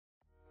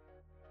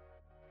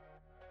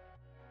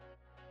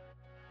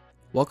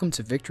Welcome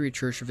to Victory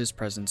Church of His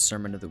Presence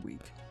Sermon of the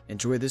Week.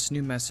 Enjoy this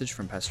new message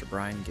from Pastor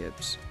Brian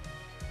Gibbs.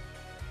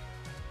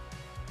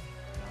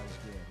 God is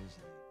good,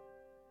 isn't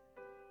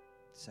He?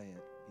 Say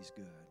it. He's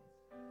good.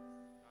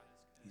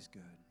 He's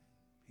good.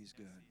 He's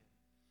good.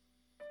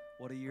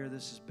 What a year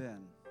this has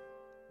been.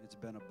 It's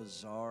been a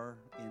bizarre,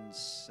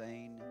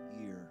 insane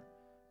year,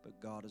 but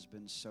God has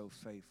been so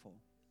faithful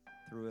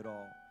through it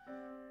all.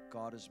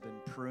 God has been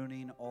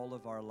pruning all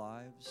of our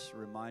lives,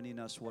 reminding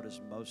us what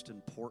is most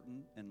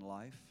important in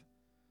life.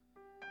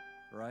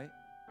 Right?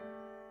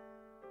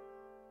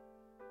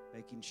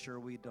 Making sure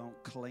we don't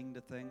cling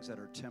to things that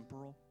are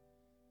temporal,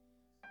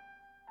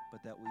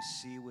 but that we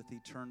see with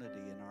eternity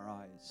in our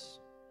eyes.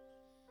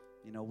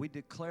 You know, we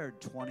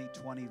declared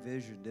 2020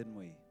 vision, didn't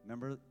we?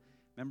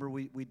 Remember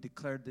we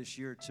declared this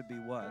year to be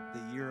what?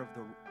 The year of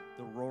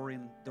the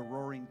roaring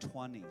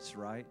 20s,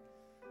 right?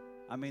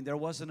 I mean, there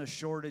wasn't a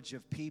shortage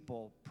of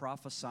people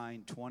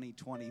prophesying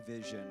 2020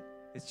 vision.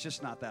 It's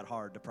just not that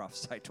hard to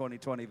prophesy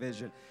 2020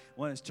 vision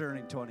when it's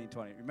turning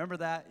 2020. Remember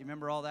that? You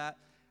remember all that?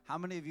 How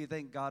many of you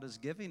think God is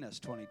giving us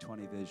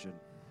 2020 vision?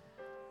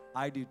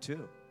 I do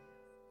too.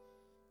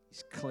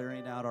 He's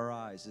clearing out our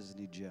eyes, isn't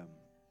he, Jim?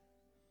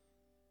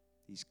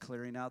 He's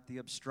clearing out the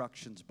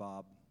obstructions,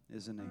 Bob,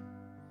 isn't he?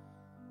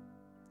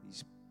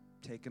 He's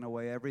taking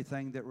away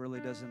everything that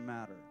really doesn't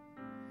matter,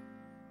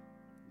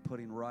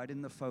 putting right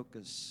in the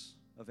focus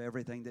of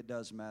everything that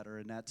does matter,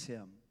 and that's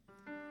him.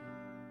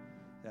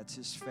 That's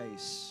his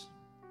face.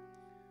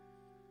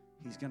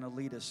 He's going to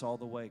lead us all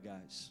the way,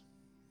 guys.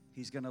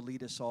 He's going to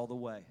lead us all the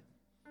way.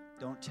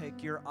 Don't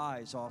take your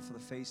eyes off the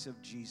face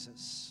of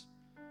Jesus.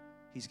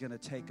 He's going to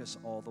take us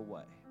all the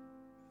way.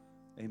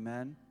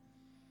 Amen.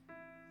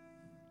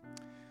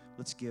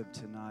 Let's give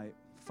tonight.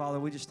 Father,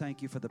 we just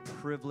thank you for the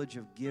privilege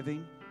of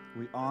giving.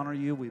 We honor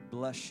you. We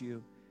bless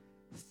you.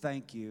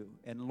 Thank you.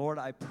 And Lord,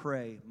 I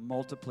pray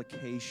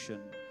multiplication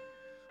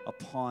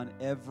upon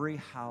every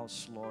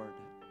house, Lord,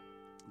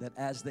 that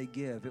as they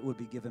give, it would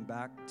be given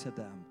back to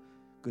them.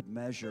 Good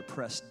measure,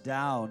 pressed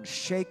down,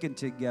 shaken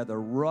together,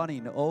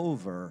 running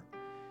over.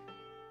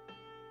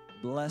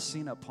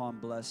 Blessing upon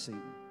blessing.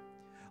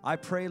 I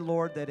pray,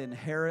 Lord, that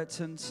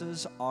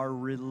inheritances are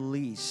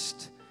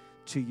released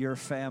to your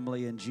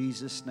family in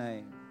Jesus'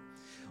 name.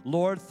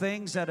 Lord,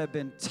 things that have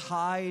been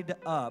tied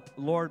up,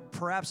 Lord,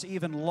 perhaps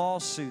even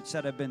lawsuits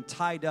that have been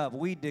tied up,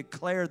 we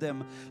declare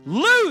them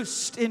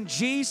loosed in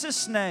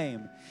Jesus'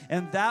 name.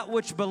 And that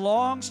which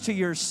belongs to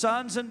your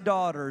sons and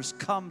daughters,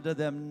 come to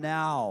them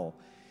now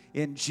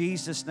in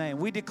Jesus' name.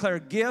 We declare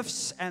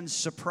gifts and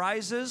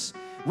surprises.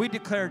 We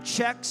declare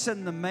checks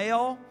in the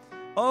mail.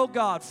 Oh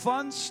God,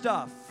 fun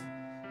stuff.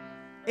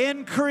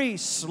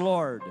 Increase,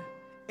 Lord.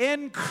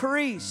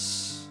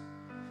 Increase.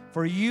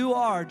 For you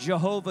are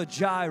Jehovah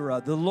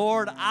Jireh, the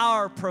Lord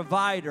our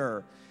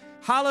provider.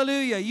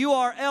 Hallelujah. You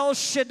are El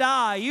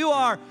Shaddai. You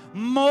are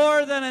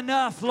more than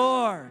enough,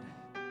 Lord.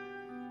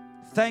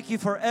 Thank you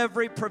for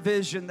every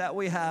provision that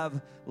we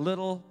have,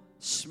 little,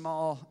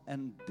 small,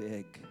 and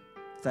big.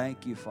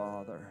 Thank you,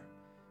 Father.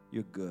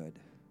 You're good.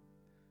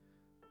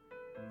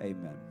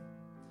 Amen.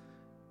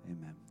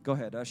 Amen. Go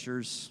ahead,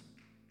 ushers.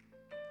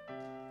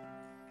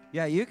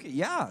 Yeah,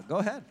 go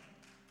ahead.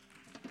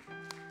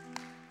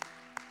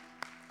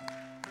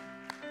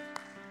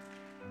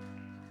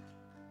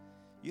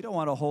 You don't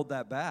want to hold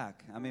that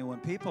back. I mean, when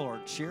people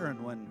are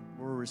cheering when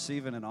we're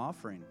receiving an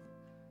offering,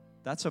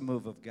 that's a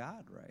move of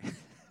God, right?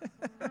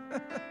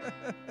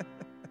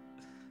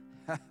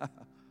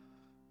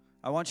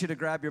 I want you to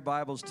grab your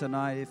Bibles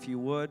tonight, if you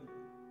would.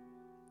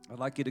 I'd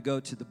like you to go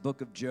to the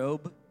book of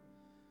Job.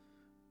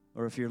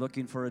 Or if you're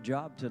looking for a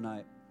job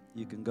tonight,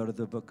 you can go to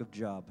the book of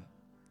Job.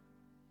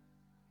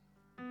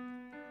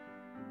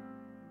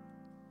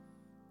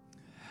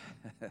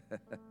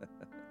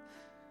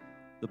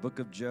 The book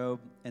of Job,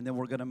 and then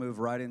we're going to move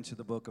right into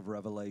the book of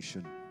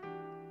Revelation.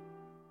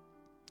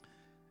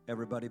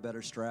 Everybody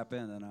better strap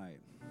in tonight.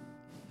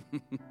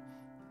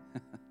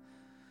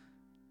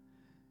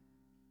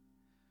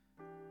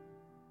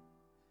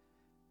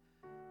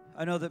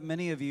 I know that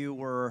many of you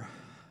were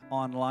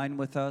online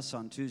with us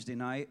on Tuesday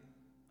night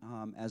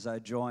as I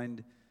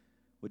joined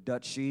with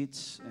Dutch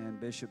Sheets and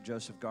Bishop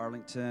Joseph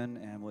Garlington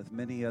and with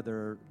many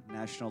other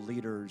national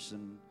leaders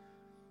and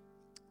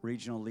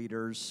regional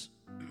leaders.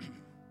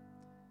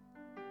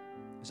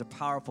 It was a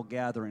powerful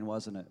gathering,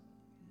 wasn't it?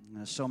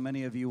 So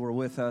many of you were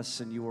with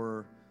us, and you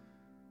were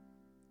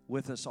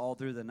with us all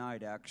through the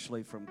night,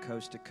 actually, from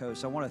coast to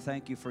coast. I want to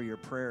thank you for your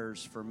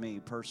prayers for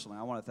me personally.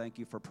 I want to thank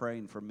you for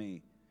praying for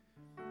me.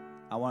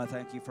 I want to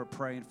thank you for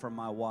praying for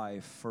my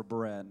wife, for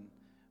Bren.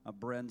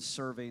 Bren's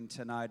serving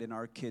tonight in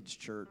our kids'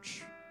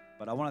 church.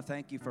 But I want to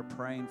thank you for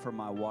praying for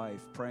my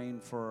wife,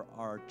 praying for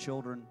our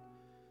children,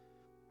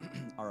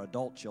 our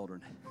adult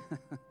children.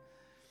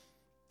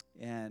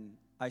 And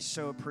I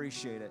so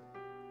appreciate it.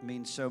 It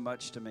means so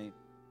much to me.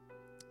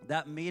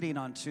 That meeting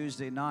on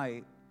Tuesday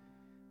night,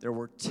 there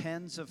were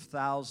tens of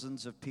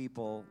thousands of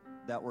people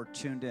that were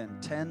tuned in,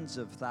 tens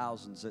of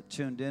thousands that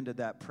tuned into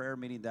that prayer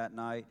meeting that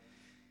night.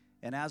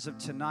 And as of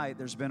tonight,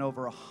 there's been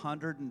over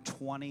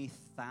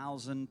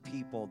 120,000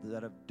 people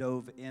that have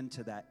dove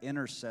into that.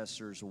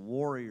 Intercessors,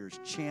 warriors,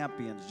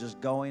 champions, just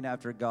going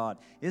after God.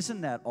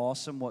 Isn't that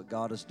awesome what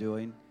God is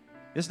doing?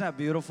 Isn't that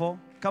beautiful?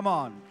 Come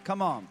on,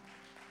 come on.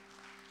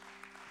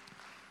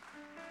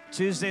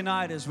 Tuesday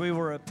night, as we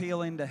were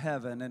appealing to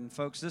heaven, and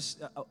folks, this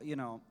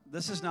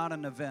is not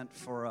an event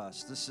for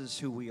us. This is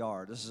who we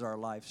are. This is our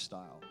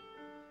lifestyle.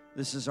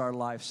 This is our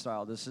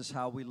lifestyle. This is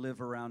how we live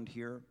around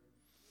here.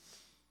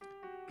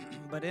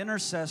 But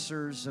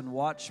intercessors and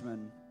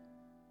watchmen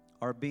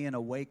are being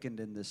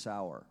awakened in this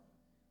hour.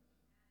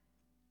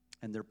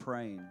 And they're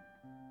praying.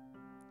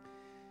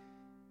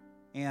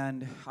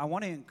 And I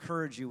want to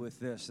encourage you with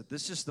this, that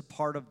this is the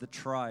part of the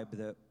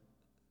tribe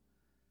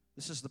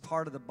this is the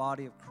part of the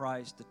body of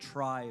Christ, the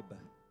tribe.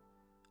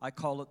 I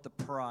call it the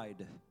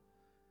pride.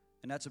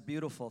 And that's a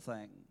beautiful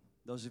thing.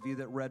 Those of you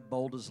that read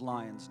Bold as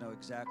Lions know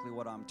exactly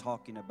what I'm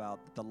talking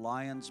about. The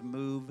lions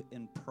move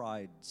in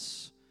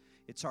prides.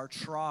 It's our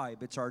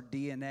tribe, it's our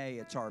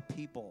DNA, it's our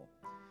people.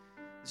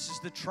 This is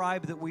the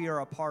tribe that we are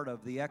a part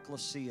of, the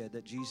ecclesia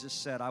that Jesus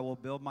said, I will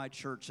build my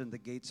church and the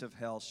gates of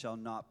hell shall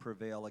not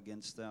prevail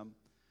against them.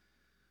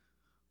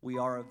 We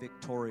are a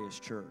victorious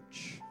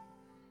church.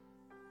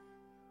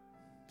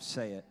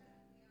 Say it.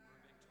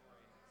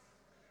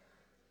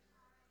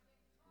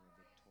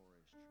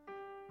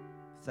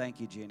 Thank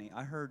you, Jeannie.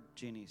 I heard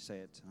Jeannie say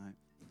it tonight.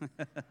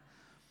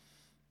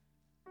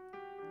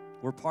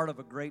 We're part of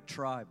a great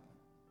tribe.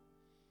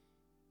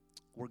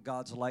 We're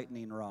God's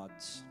lightning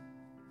rods.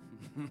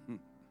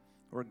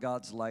 We're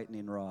God's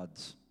lightning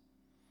rods.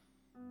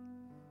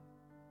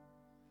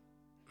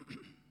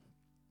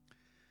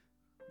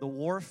 The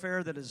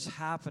warfare that is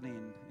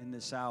happening in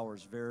this hour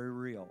is very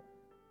real.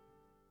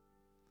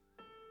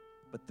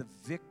 But the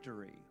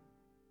victory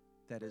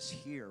that is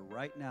here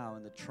right now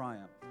in the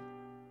triumph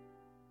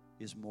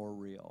is more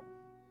real.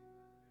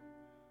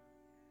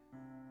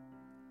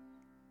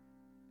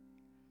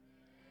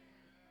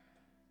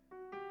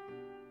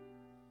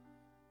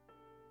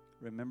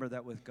 Remember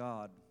that with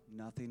God,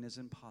 nothing is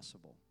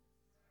impossible.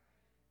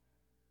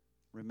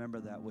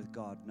 Remember that with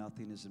God,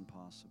 nothing is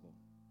impossible.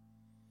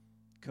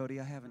 Cody,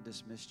 I haven't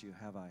dismissed you,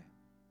 have I?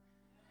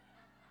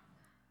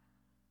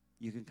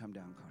 You can come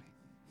down, Cody.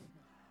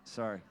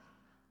 Sorry.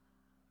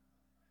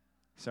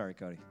 Sorry,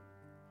 Cody.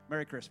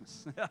 Merry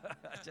Christmas.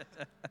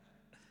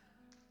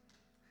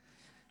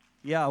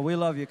 Yeah, we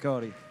love you,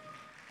 Cody.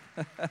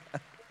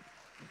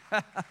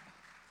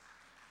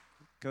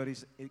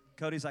 Cody's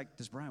like,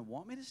 does Brian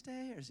want me to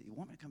stay, or does he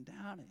want me to come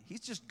down? And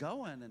he's just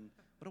going, and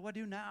what do I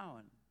do now?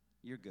 And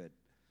you're good.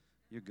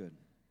 You're good.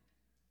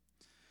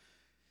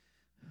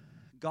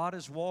 God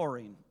is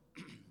warring.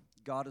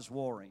 God is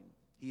warring.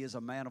 He is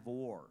a man of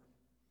war.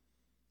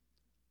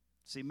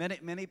 See,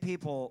 many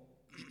people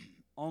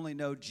only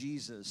know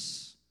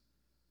Jesus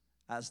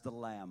as the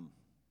Lamb.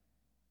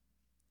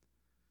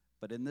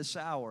 But in this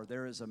hour,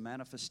 there is a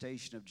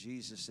manifestation of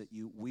Jesus that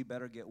we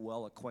better get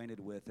well acquainted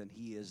with, and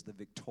he is the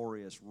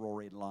victorious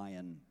roaring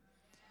lion.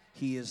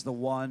 He is the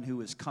one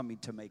who is coming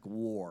to make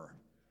war.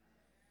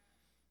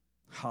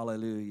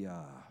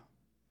 Hallelujah.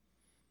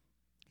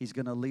 He's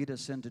going to lead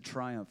us into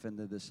triumph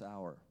into this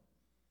hour.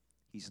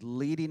 He's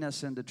leading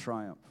us into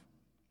triumph.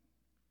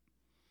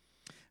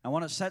 I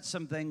want to set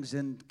some things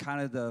in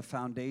kind of the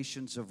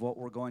foundations of what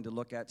we're going to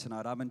look at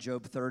tonight. I'm in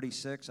Job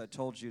 36. I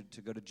told you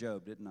to go to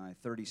Job, didn't I?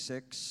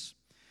 36.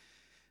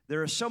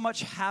 There is so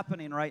much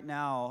happening right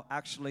now,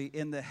 actually,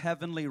 in the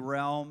heavenly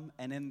realm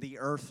and in the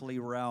earthly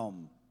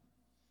realm.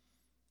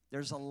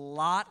 There's a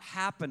lot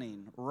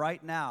happening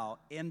right now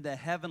in the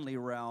heavenly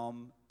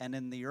realm and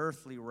in the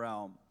earthly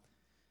realm.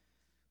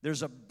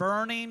 There's a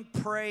burning,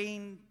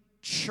 praying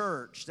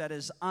church that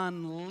is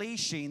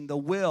unleashing the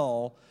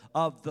will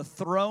of the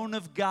throne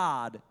of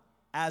God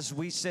as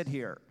we sit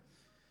here.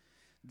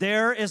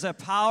 There is a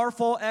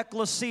powerful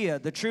ecclesia,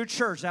 the true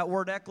church. That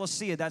word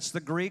ecclesia, that's the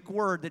Greek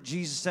word that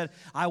Jesus said,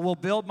 I will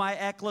build my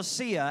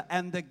ecclesia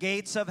and the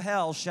gates of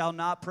hell shall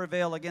not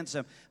prevail against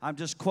him. I'm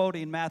just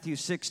quoting Matthew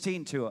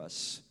 16 to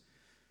us.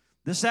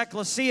 This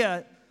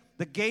ecclesia,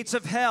 the gates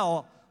of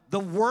hell,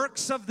 the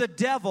works of the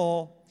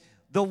devil,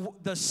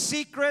 the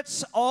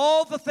secrets,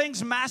 all the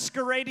things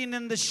masquerading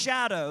in the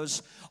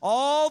shadows,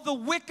 all the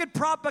wicked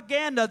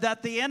propaganda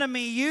that the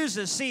enemy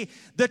uses. See,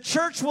 the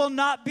church will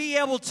not be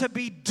able to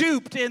be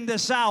duped in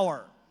this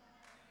hour.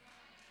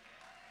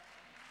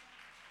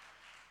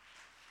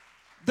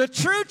 The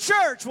true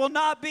church will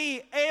not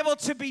be able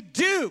to be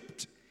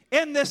duped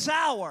in this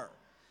hour.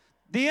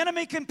 The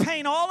enemy can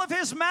paint all of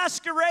his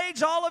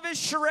masquerades, all of his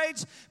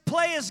charades,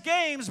 play his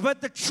games, but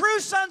the true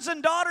sons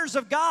and daughters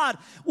of God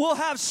will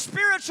have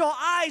spiritual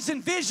eyes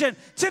and vision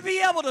to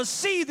be able to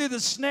see through the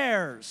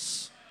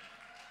snares.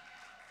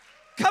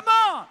 Come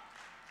on.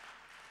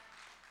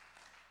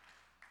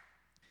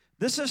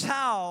 This is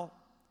how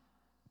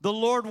the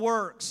Lord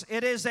works.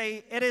 It is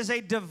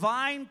a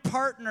divine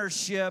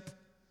partnership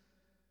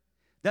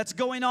that's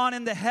going on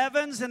in the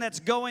heavens and that's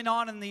going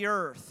on in the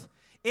earth.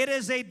 It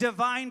is a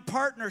divine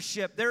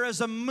partnership. There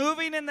is a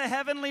moving in the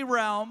heavenly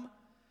realm,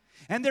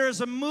 And there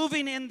is a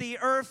moving in the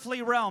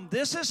earthly realm.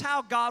 This is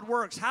how God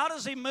works. How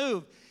does He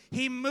move?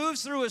 He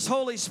moves through His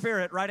Holy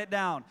Spirit. Write it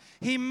down.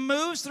 He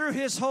moves through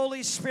His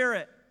Holy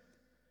Spirit.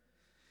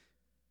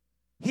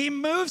 He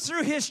moves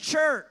through His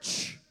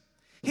church.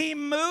 He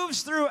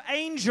moves through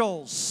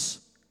angels.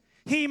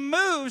 He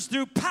moves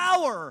through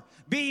power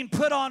being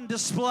put on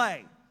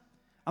display.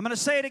 I'm going to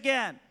say it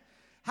again.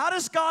 How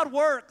does God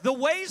work? The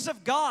ways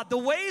of God. The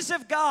ways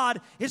of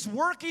God is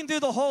working through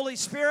the Holy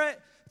Spirit,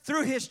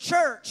 through His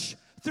church,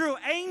 through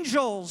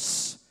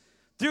angels,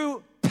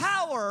 through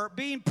power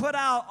being put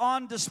out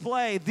on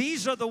display.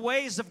 These are the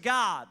ways of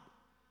God.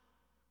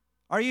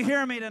 Are you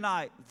hearing me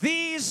tonight?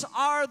 These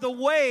are the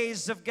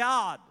ways of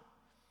God.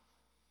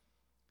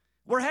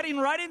 We're heading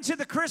right into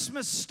the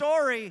Christmas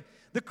story,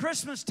 the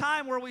Christmas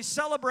time where we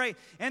celebrate,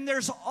 and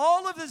there's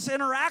all of this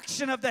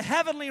interaction of the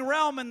heavenly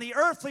realm and the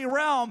earthly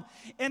realm,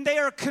 and they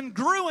are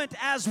congruent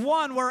as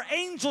one, where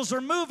angels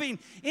are moving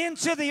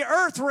into the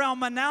earth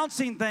realm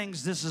announcing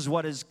things. This is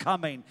what is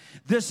coming.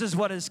 This is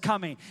what is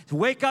coming.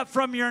 Wake up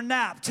from your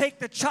nap. Take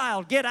the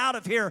child. Get out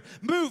of here.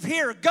 Move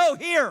here. Go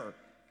here.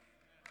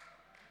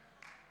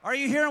 Are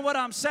you hearing what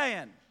I'm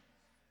saying?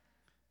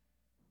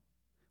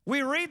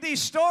 We read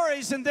these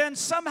stories, and then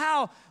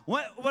somehow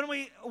when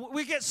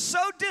we get so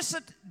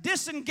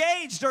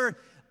disengaged or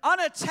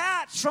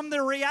unattached from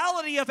the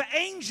reality of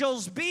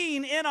angels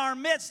being in our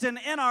midst and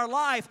in our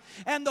life,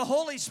 and the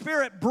Holy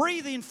Spirit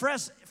breathing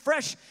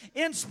fresh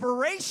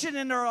inspiration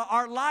into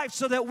our life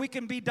so that we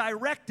can be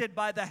directed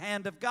by the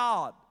hand of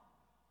God.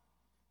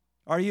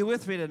 Are you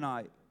with me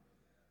tonight?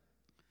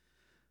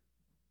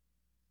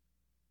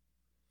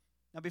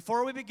 Now,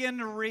 before we begin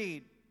to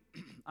read,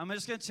 I'm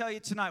just going to tell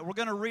you tonight, we're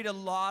going to read a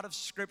lot of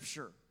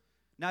Scripture.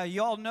 Now,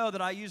 you all know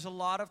that I use a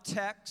lot of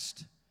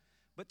text,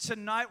 but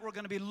tonight we're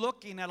going to be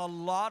looking at a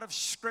lot of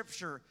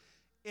Scripture.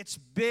 It's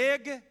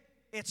big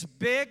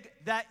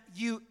that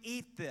you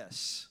eat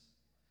this.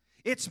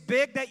 It's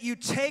big that you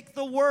take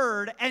the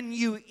Word and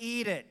you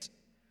eat it.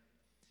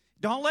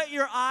 Don't let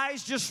your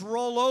eyes just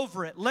roll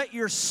over it. Let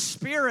your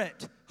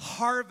spirit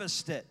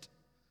harvest it.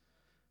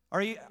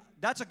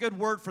 That's a good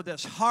word for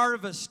this,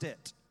 harvest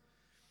it.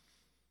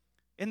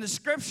 In the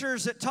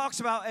Scriptures,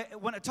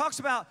 when it talks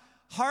about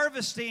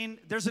harvesting,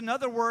 there's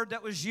another word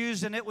that was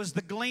used, and it was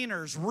the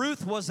gleaners.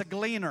 Ruth was a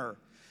gleaner.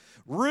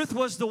 Ruth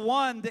was the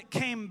one that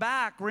came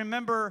back,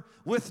 remember,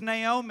 with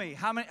Naomi.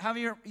 How many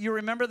of you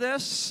remember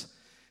this?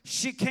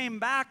 She came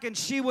back, and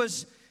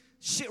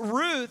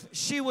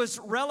Ruth was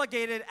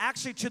relegated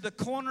actually to the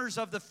corners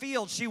of the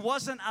field. She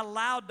wasn't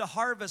allowed to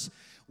harvest.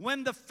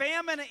 When the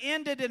famine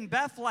ended in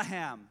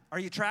Bethlehem, are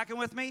you tracking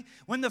with me?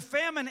 When the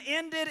famine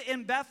ended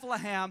in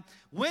Bethlehem,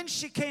 when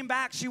she came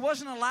back, she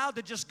wasn't allowed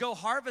to just go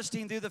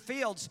harvesting through the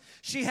fields.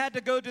 She had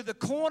to go to the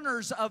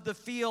corners of the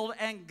field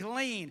and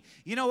glean.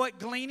 You know what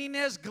gleaning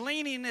is?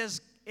 Gleaning is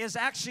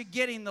actually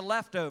getting the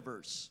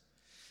leftovers.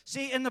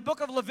 See, in the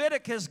book of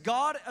Leviticus,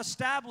 God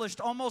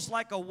established almost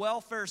like a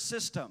welfare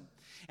system.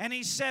 And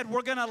He said,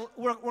 we're gonna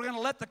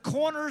let the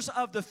corners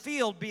of the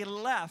field be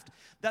left,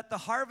 that the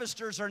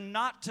harvesters are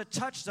not to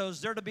touch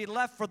those. They're to be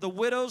left for the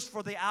widows,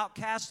 for the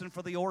outcast, and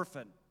for the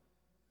orphan.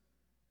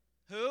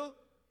 Who?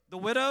 The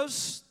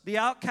widows, the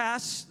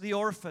outcasts, the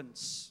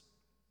orphans.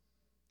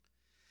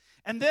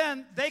 And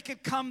then they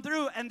could come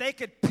through and they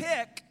could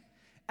pick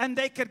and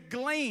they could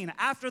glean.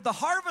 After the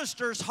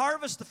harvesters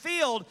harvest the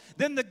field,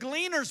 then the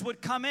gleaners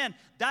would come in.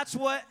 That's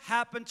what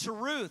happened to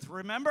Ruth,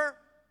 remember?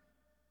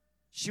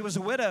 She was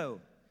a widow.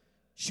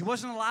 She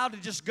wasn't allowed to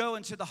just go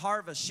into the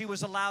harvest. She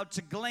was allowed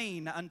to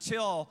glean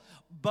until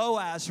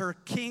Boaz, her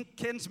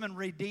kinsman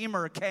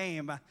redeemer,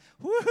 came.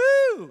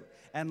 Woohoo!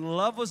 And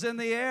love was in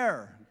the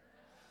air.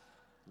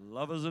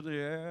 Love was in the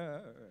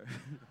air.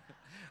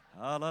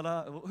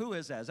 Who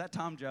is that? Is that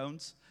Tom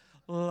Jones?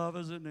 Love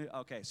is in the air.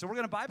 Okay, so we're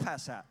going to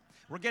bypass that.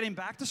 We're getting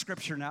back to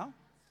Scripture now.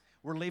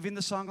 We're leaving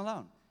the song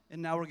alone.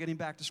 And now we're getting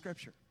back to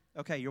Scripture.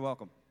 Okay, you're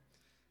welcome.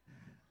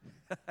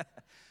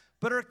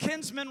 But her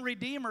kinsman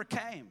redeemer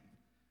came.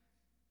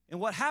 And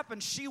what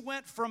happened, she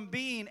went from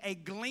being a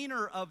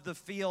gleaner of the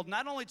field,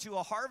 not only to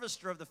a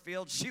harvester of the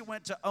field, she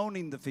went to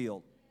owning the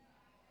field.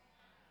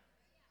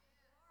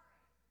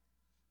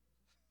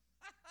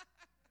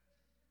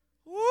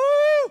 Woo!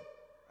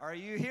 Are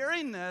you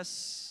hearing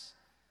this?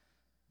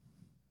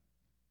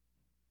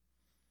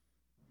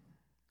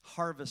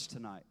 Harvest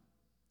tonight.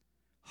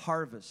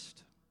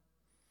 Harvest.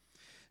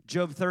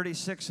 Job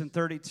 36 and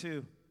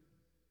 32.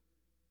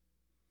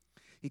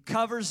 He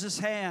covers his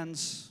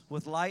hands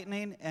with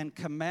lightning and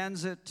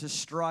commands it to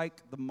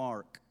strike the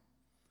mark.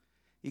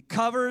 He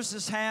covers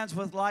his hands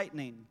with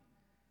lightning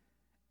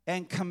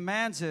and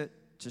commands it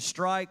to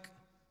strike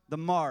the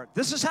mark.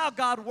 This is how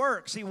God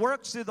works. He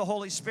works through the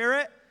Holy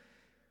Spirit.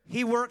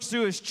 He works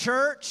through His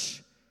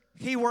church.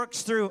 He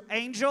works through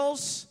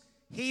angels.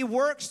 He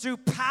works through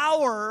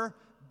power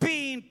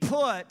being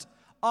put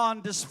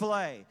on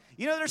display.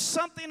 You know, there's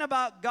something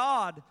about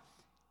God.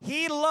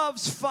 He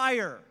loves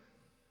fire.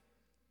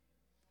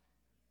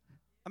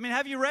 I mean,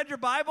 have you read your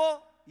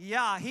Bible?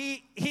 Yeah,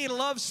 he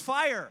loves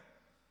fire.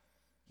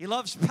 He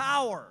loves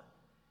power.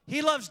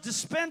 He loves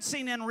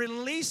dispensing and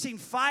releasing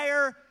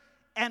fire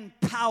and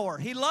power.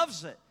 He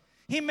loves it.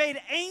 He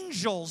made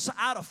angels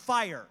out of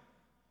fire.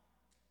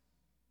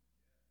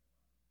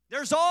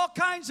 There's all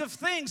kinds of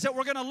things that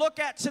we're going to look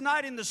at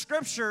tonight in the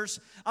scriptures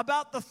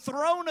about the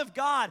throne of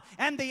God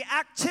and the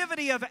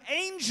activity of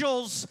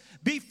angels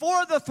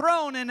before the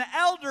throne and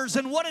elders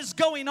and what is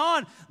going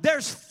on.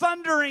 There's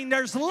thundering,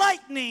 there's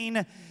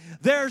lightning,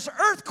 there's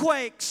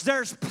earthquakes,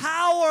 there's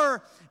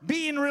power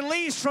being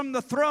released from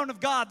the throne of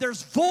God.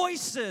 There's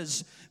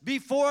voices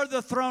before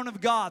the throne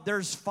of God.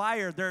 There's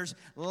fire, there's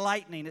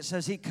lightning. It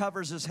says he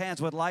covers his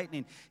hands with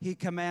lightning. He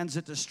commands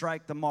it to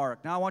strike the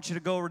mark. Now I want you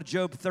to go over to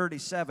Job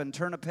 37.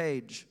 Turn a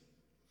page.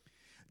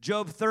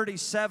 Job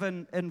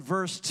 37 and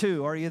verse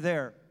 2. Are you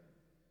there?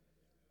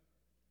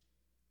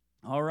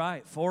 All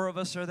right, 4 of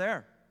us are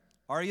there.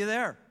 Are you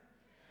there?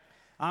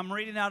 I'm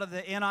reading out of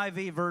the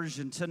NIV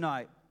version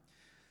tonight.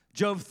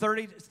 Job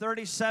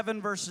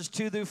 37 verses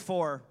 2 through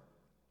 4.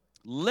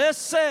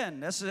 Listen.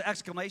 This is an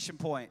exclamation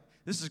point.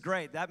 This is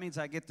great. That means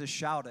I get to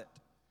shout it.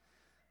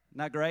 Isn't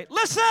that great?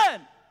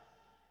 Listen!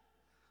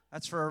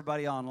 That's for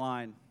everybody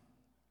online.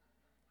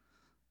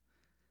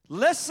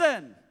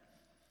 Listen.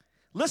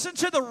 Listen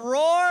to the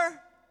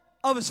roar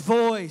of his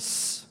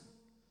voice,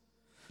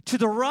 to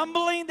the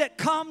rumbling that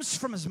comes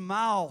from his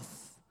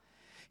mouth.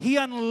 He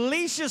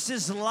unleashes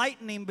his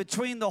lightning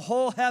between the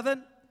whole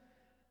heaven,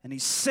 and he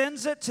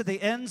sends it to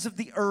the ends of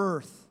the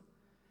earth.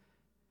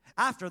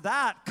 After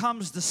that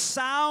comes the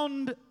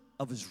sound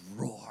of his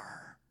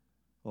roar.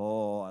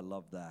 Oh, I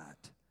love that.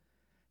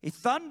 He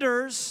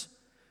thunders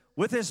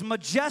with his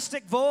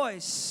majestic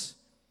voice.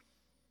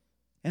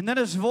 And then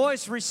when his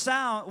voice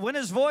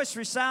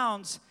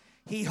resounds,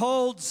 he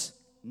holds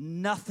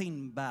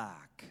nothing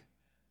back.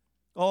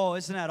 Oh,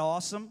 isn't that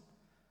awesome?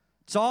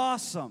 It's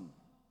awesome.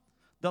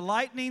 The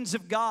lightnings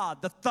of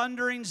God, the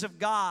thunderings of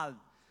God,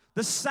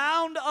 the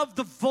sound of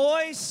the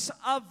voice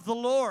of the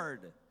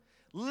Lord.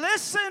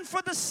 Listen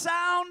for the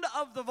sound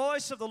of the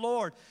voice of the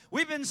Lord.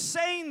 We've been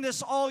saying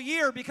this all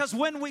year because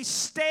when we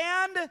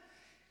stand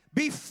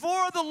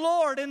before the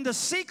Lord in the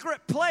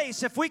secret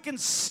place, if we can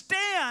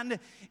stand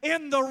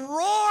in the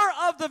roar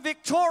of the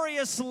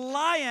victorious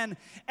lion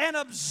and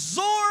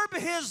absorb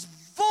his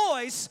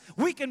voice,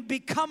 we can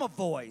become a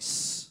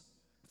voice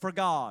for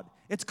God.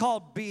 It's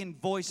called being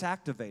voice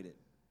activated.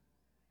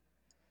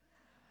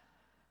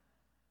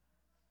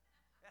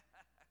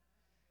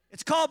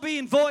 It's called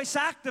being voice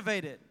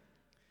activated.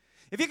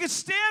 If you can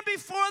stand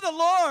before the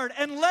Lord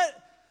and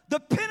let the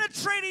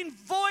penetrating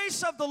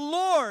voice of the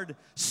Lord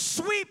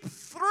sweep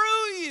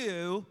through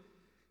you,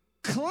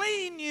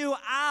 clean you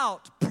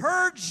out,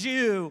 purge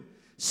you,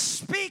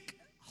 speak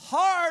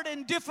hard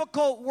and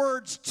difficult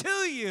words to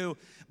you,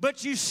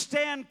 but you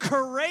stand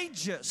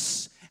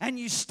courageous and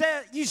you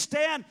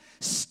stand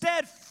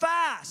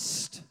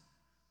steadfast,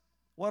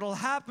 what will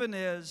happen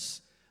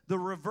is the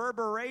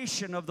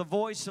reverberation of the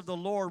voice of the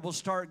Lord will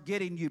start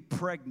getting you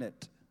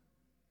pregnant.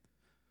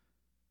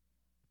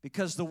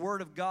 Because the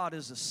Word of God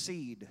is a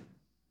seed.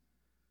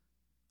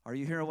 Are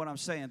you hearing what I'm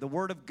saying? The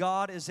Word of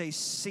God is a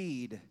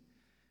seed.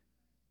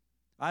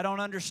 I don't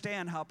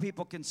understand how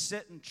people can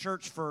sit in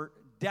church for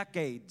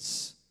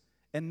decades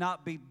and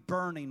not be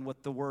burning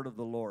with the Word of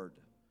the Lord.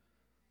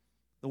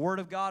 The Word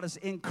of God is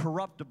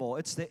incorruptible.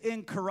 It's the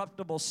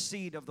incorruptible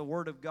seed of the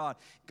Word of God.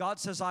 God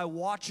says, I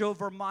watch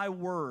over my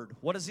Word.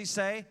 What does He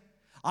say?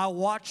 I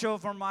watch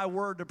over my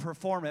Word to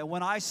perform it.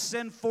 When I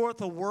send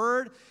forth a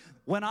word,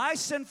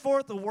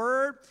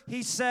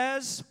 He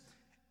says,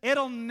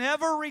 it'll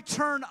never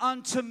return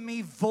unto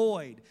me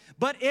void,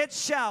 but it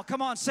shall,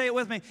 come on, say it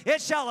with me,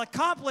 it shall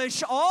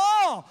accomplish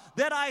all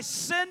that I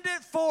send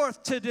it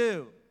forth to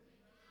do.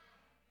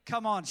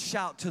 Come on,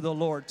 shout to the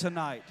Lord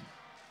tonight.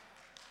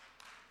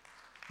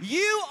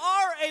 You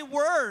are a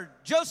word.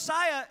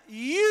 Josiah,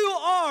 you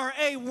are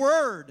a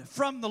word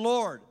from the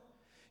Lord.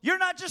 You're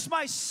not just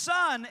my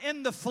son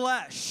in the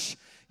flesh.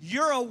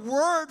 You're a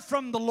word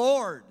from the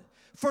Lord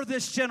for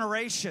this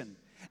generation.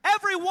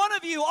 Every one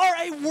of you are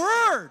a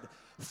word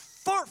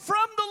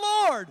from the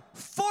Lord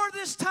for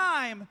this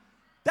time.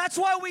 That's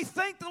why we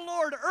thank the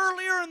Lord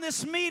earlier in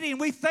this meeting.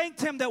 We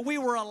thanked Him that we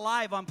were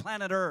alive on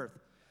planet Earth.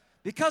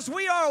 Because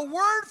we are a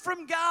word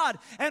from God,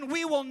 and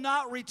we will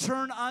not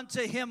return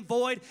unto Him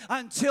void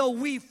until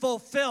we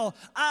fulfill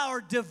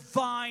our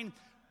divine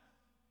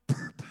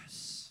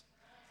purpose.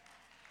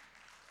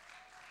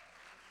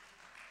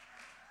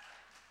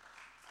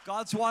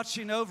 God's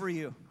watching over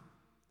you.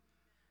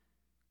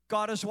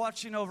 God is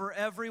watching over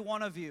every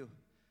one of you.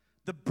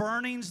 The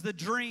burnings, the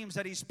dreams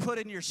that He's put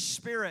in your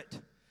spirit,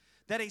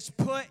 that He's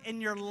put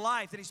in your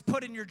life, that He's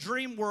put in your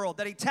dream world,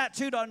 that He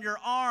tattooed on your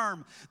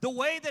arm, the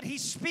way that He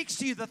speaks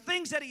to you, the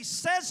things that He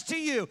says to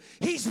you,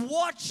 He's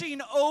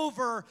watching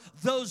over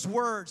those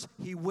words.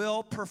 He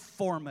will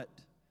perform it.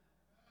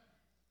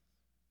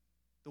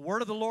 The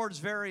word of the Lord is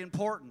very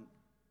important.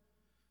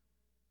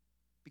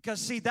 Because,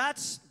 see,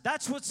 that's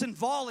what's in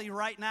volley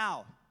right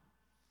now,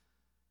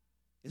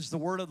 is the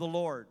word of the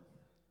Lord.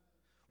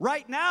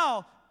 Right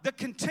now, the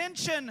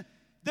contention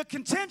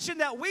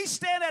that we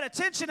stand at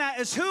attention at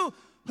is who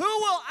Who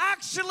will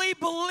actually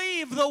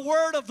believe the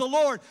word of the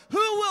Lord? Who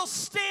will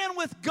stand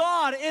with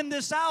God in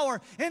this hour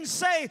and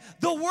say,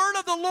 the word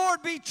of the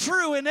Lord be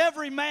true and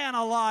every man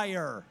a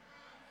liar?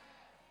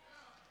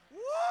 Woo!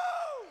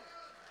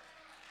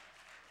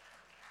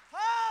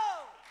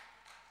 Oh!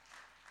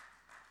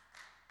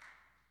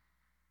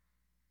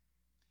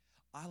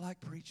 I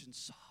like preaching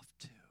soft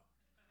too.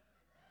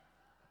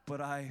 But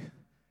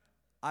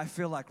I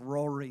feel like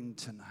roaring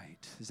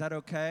tonight. Is that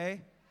okay?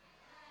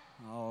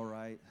 All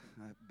right.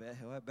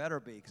 It better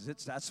be, because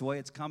that's the way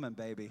it's coming,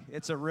 baby.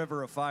 It's a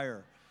river of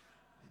fire.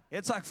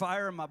 It's like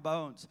fire in my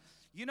bones.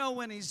 You know,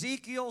 when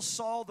Ezekiel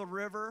saw the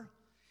river,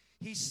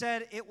 he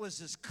said it was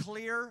as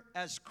clear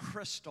as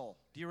crystal.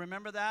 Do you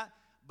remember that?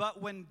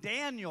 But when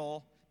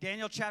Daniel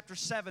chapter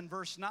 7,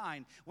 verse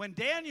 9, when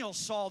Daniel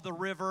saw the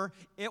river,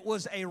 it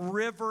was a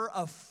river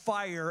of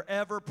fire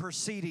ever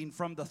proceeding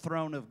from the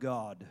throne of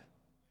God.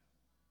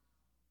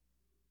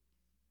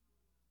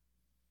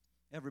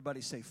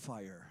 Everybody say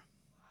fire.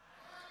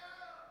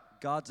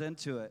 God's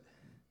into it.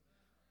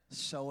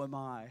 So am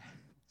I.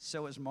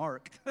 So is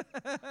Mark.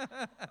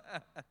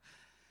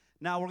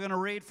 Now we're going to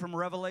read from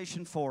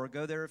Revelation 4.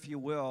 Go there if you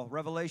will.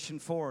 Revelation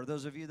 4.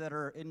 Those of you that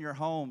are in your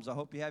homes, I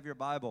hope you have your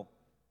Bible.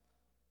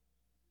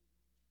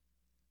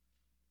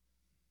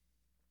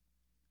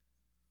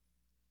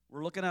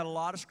 We're looking at a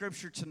lot of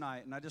scripture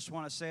tonight, and I just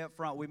want to say up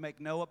front, we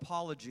make no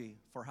apology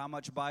for how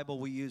much Bible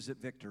we use at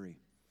Victory.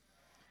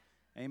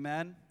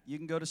 Amen. You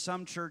can go to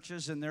some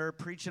churches and they're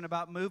preaching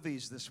about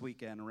movies this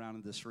weekend around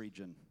in this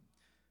region.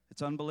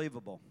 It's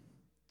unbelievable.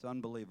 It's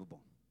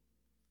unbelievable.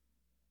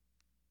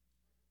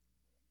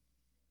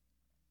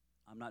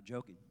 I'm not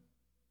joking.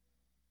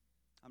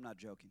 I'm not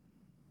joking.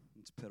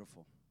 It's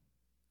pitiful.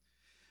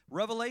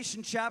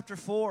 Revelation chapter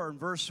 4 and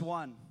verse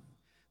 1.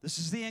 This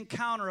is the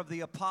encounter of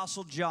the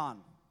Apostle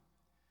John.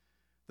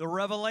 The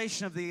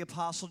revelation of the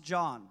Apostle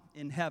John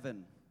in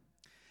heaven.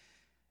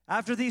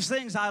 After these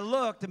things I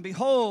looked, and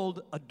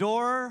behold, a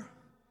door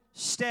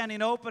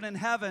standing open in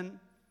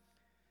heaven.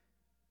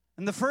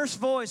 And the first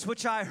voice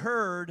which I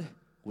heard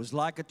was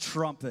like a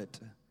trumpet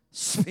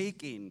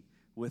speaking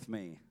with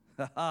me.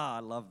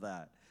 I love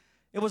that.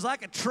 It was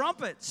like a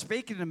trumpet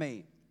speaking to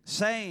me,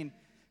 saying,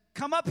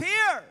 come up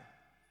here,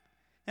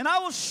 and I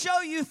will show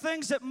you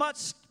things that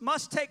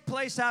must take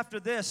place after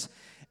this.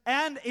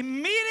 And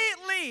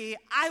immediately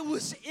I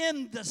was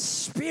in the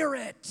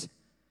Spirit.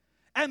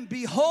 And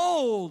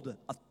behold,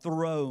 a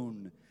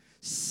throne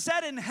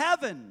set in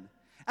heaven,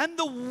 and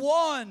the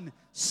one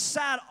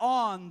sat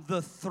on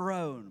the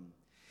throne.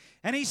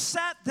 And he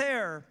sat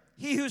there,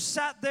 he who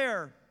sat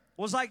there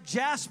was like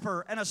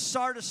jasper and a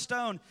sardis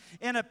stone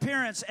in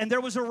appearance, and there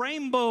was a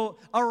rainbow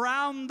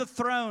around the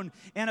throne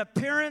in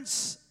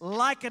appearance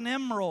like an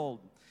emerald.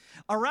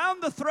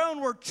 Around the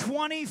throne were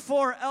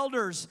 24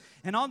 elders,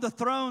 and on the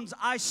thrones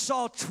I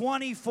saw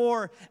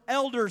 24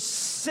 elders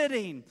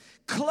sitting,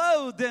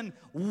 clothed in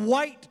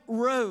white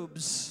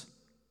robes,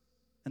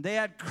 and they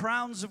had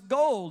crowns of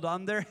gold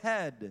on their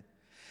head.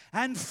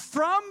 And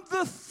from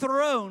the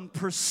throne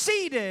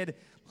proceeded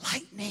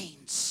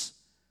lightnings,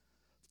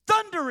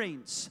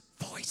 thunderings,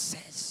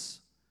 voices.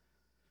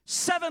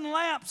 7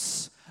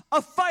 lamps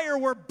of fire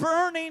were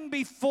burning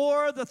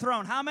before the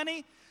throne. How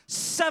many?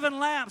 7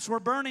 lamps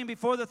were burning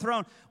before the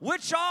throne.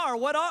 What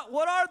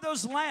are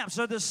those lamps?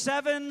 Are the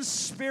 7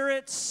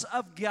 spirits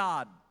of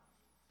God.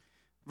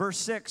 Verse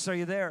 6, are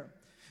you there?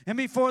 And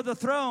before the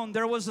throne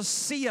there was a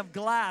sea of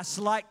glass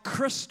like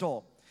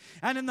crystal.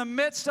 And in the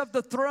midst of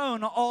the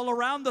throne, all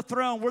around the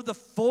throne, were the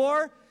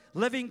 4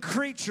 living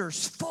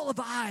creatures, full of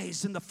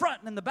eyes in the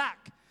front and in the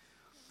back.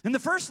 And the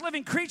first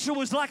living creature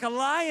was like a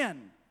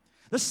lion.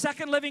 The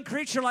second living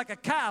creature like a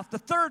calf. The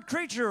third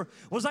creature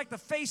was like the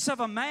face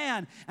of a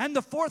man. And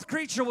the fourth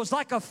creature was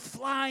like a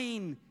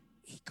flying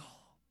eagle.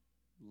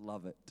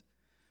 Love it.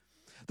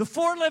 The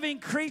 4 living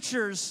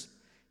creatures,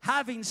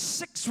 having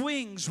 6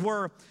 wings,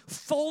 were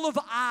full of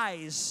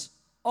eyes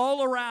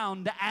all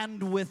around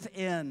and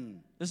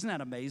within. Isn't that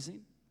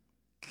amazing?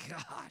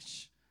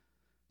 Gosh.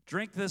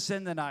 Drink this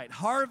in tonight.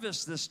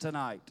 Harvest this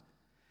tonight.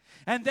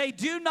 And they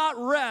do not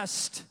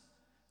rest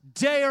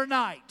day or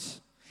night.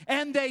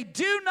 And they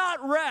do not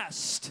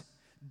rest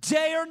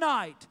day or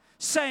night,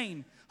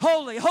 saying,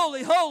 holy,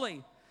 holy,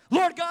 holy,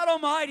 Lord God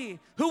Almighty,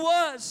 who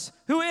was,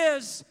 who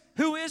is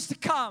to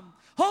come.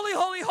 Holy,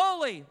 holy,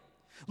 holy,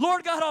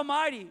 Lord God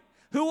Almighty,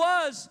 who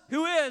was,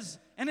 who is,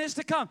 and is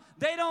to come.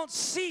 They don't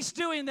cease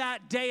doing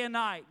that day and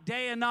night,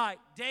 day and night,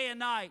 day and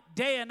night,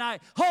 day and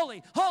night.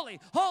 Holy, holy,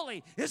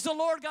 holy is the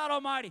Lord God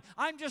Almighty.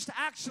 I'm just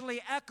actually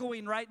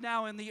echoing right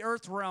now in the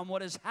earth realm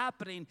what is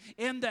happening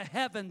in the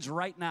heavens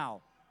right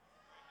now.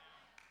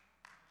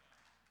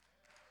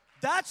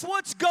 That's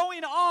what's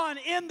going on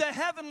in the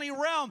heavenly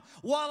realm.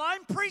 While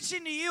I'm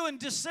preaching to you in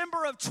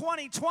December of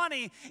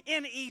 2020,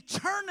 in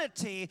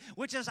eternity,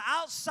 which is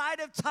outside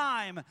of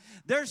time,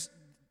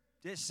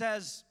 it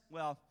says,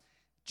 well,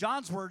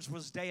 John's words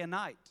was day and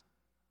night.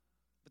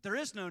 But there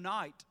is no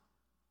night.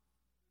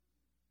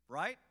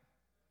 Right?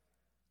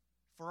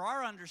 For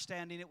our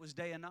understanding, it was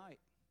day and night.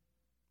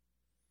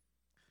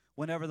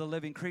 Whenever the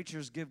living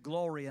creatures give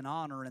glory and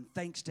honor and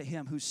thanks to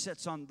Him who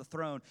sits on the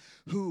throne,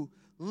 who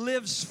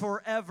lives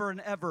forever and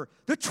ever.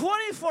 The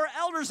 24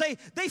 elders,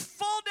 they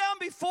fall down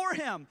before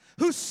Him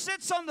who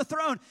sits on the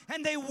throne,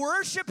 and they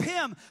worship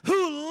Him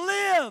who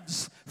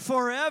lives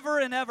forever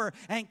and ever,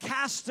 and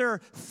cast their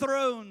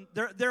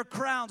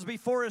crowns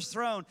before His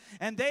throne.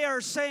 And they are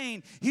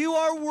saying, "You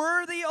are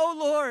worthy, O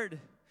Lord,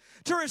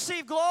 to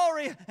receive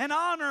glory and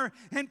honor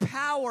and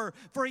power,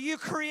 for you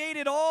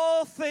created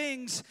all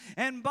things,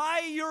 and by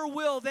your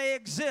will they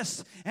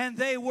exist, and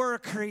they were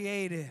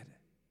created."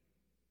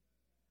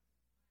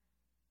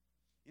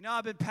 You know,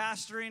 I've been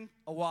pastoring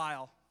a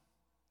while.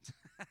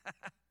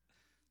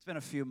 It's been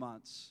a few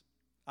months.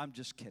 I'm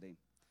just kidding.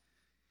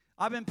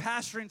 I've been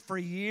pastoring for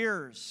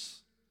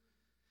years.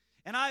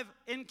 And I've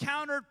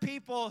encountered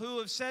people who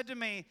have said to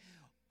me,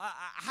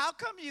 "How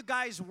come you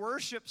guys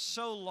worship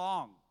so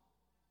long?"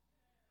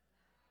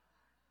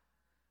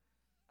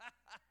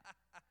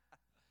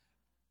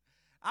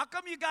 How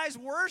come you guys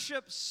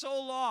worship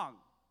so long?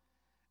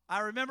 I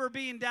remember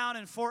being down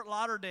in Fort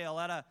Lauderdale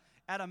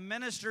at a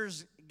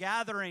minister's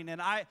gathering, and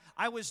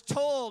I was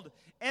told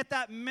at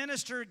that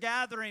minister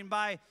gathering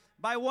by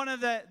one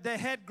of the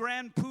head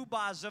grand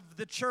poobahs of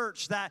the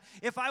church that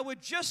if I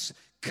would just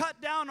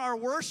cut down our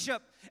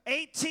worship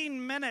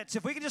 18 minutes,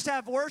 if we could just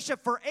have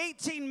worship for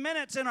 18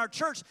 minutes in our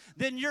church,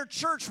 then your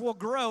church will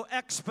grow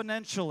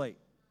exponentially.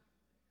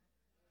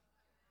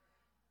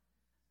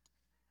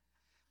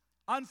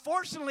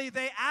 Unfortunately,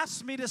 they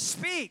asked me to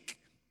speak.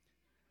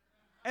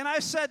 And I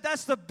said,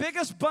 "That's the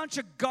biggest bunch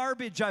of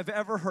garbage I've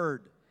ever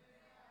heard."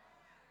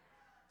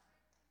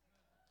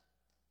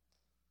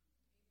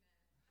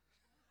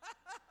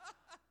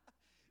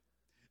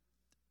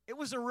 It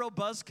was a real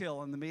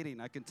buzzkill in the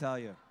meeting, I can tell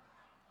you.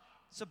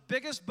 It's the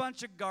biggest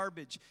bunch of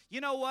garbage.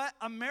 You know what?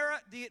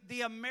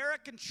 The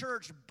American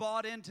church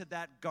bought into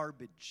that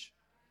garbage.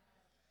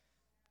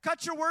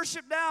 Cut your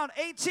worship down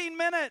 18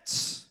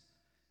 minutes.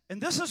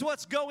 And this is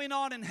what's going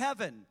on in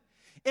heaven.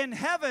 In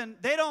heaven,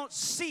 they don't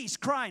cease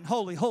crying,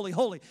 "Holy, holy,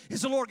 holy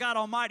is the Lord God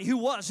Almighty, who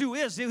was, who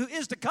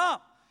is to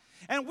come."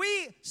 And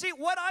we see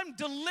what I'm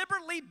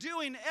deliberately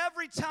doing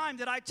every time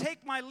that I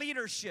take my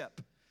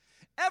leadership.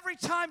 Every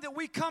time that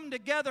we come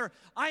together,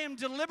 I am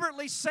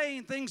deliberately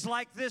saying things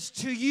like this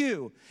to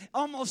you.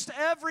 Almost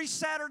every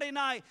Saturday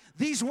night,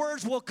 these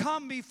words will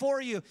come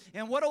before you.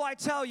 And what do I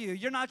tell you?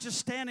 You're not just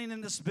standing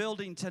in this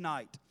building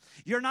tonight.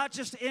 You're not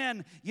just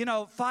in,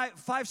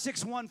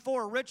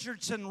 5614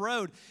 Richardson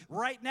Road.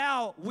 Right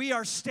now, we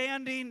are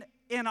standing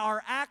in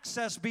our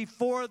access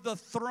before the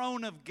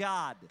throne of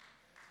God.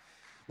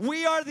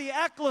 We are the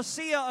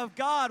ecclesia of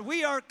God.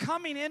 We are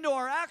coming into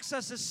our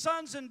access as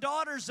sons and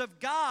daughters of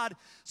God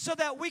so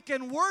that we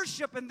can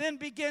worship and then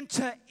begin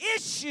to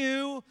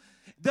issue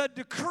the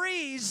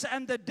decrees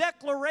and the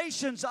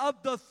declarations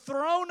of the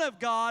throne of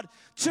God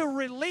to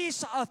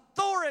release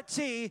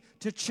authority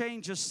to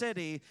change a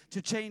city,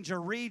 to change a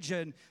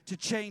region, to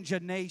change a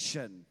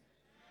nation.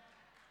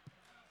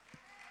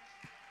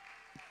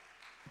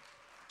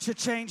 To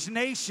change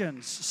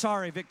nations.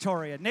 Sorry,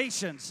 Victoria.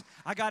 Nations.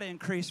 I got to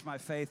increase my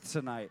faith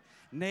tonight.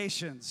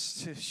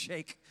 Nations. To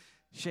shake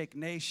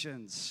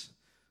nations.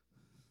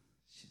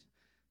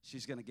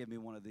 She's going to give me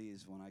one of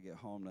these when I get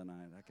home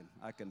tonight.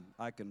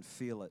 I can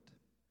feel it.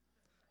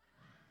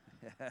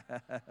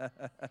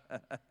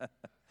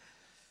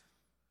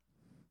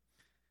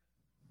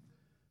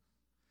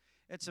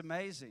 It's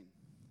amazing.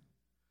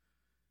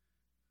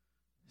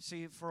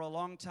 See, for a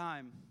long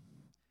time,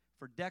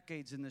 for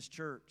decades in this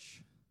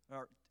church,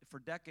 or for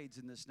decades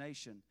in this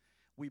nation,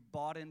 we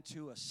bought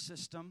into a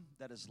system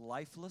that is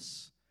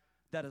lifeless,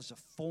 that is a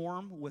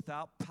form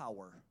without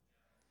power,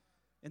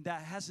 and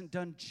that hasn't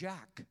done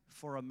jack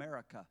for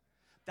America.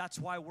 That's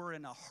why we're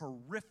in a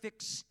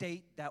horrific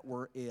state that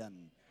we're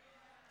in.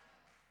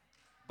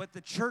 But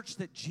the church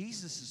that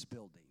Jesus is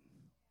building,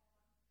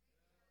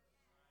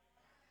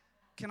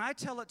 can I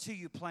tell it to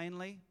you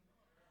plainly?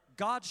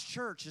 God's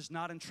church is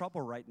not in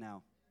trouble right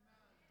now.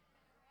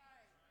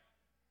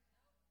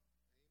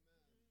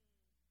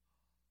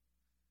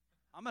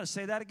 I'm going to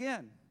say that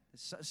again.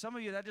 Some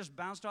of you, that just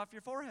bounced off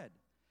your forehead.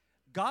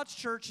 God's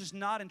church is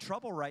not in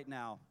trouble right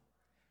now.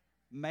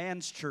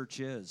 Man's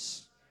church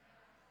is.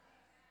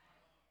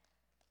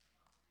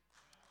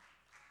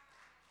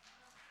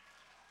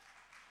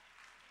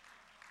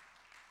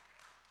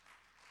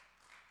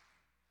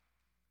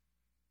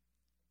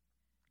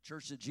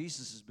 Church that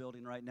Jesus is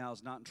building right now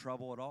is not in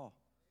trouble at all.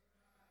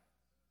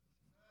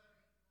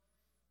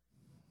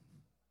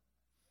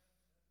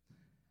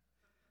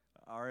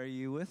 Are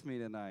you with me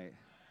tonight?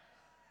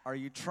 Are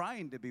you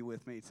trying to be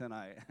with me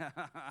tonight?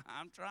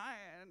 I'm trying.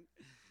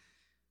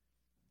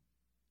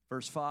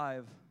 Verse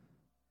 5.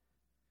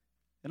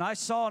 And I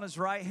saw in his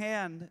right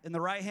hand, in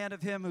the right hand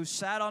of him who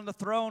sat on the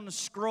throne, a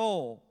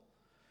scroll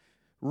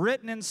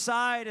written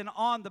inside and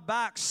on the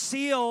back,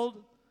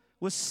 sealed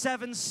with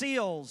 7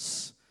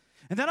 seals.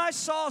 And then I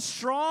saw a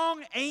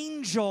strong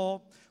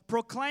angel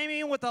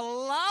proclaiming with a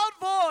loud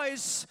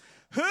voice,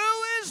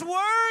 "Who is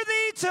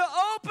worthy to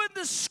open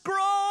the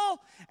scroll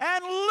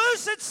and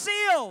loose its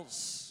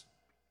seals.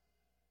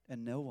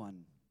 And no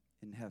one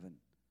in heaven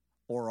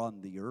or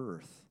on the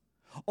earth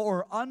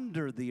or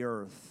under the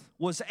earth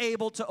was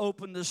able to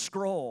open the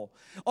scroll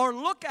or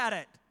look at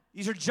it.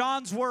 These are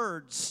John's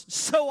words.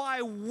 So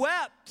I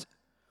wept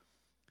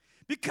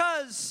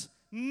because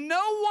no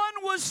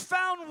one was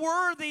found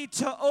worthy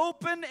to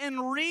open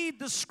and read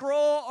the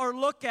scroll or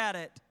look at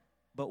it.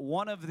 But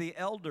one of the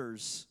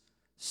elders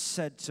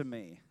said to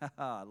me,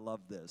 I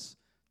love this.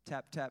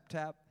 Tap, tap,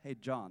 tap. Hey,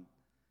 John.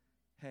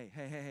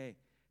 Hey.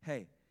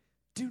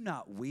 Do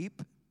not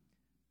weep.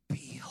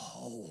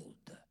 Behold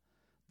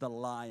the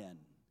Lion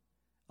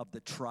of the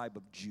tribe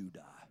of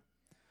Judah.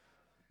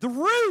 The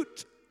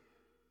root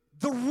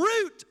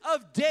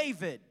of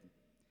David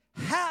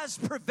has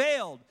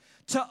prevailed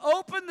to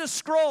open the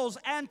scrolls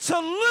and to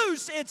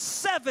loose its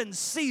 7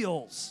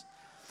 seals.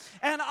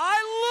 And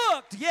I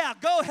looked,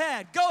 go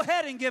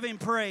ahead and give him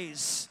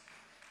praise.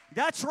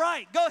 That's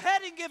right, go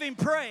ahead and give him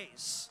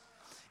praise.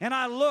 And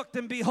I looked,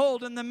 and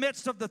behold, in the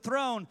midst of the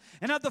throne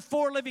and of the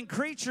 4 living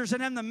creatures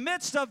and in the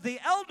midst of the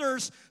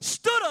elders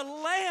stood a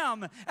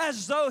lamb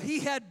as though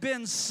he had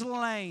been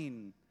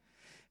slain,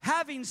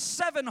 having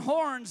 7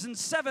 horns and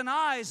 7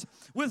 eyes,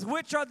 with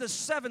which are the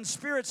 7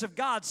 spirits of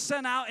God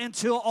sent out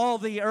into all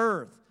the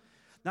earth.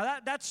 Now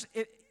that's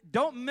it.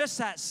 Don't miss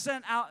that,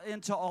 sent out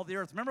into all the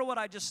earth. Remember what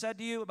I just said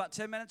to you about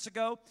 10 minutes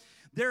ago?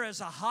 There is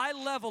a high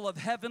level of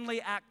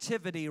heavenly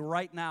activity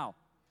right now.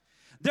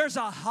 There's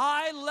a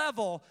high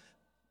level.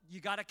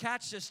 You got to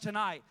catch this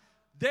tonight.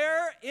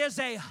 There is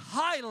a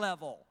high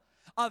level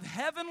of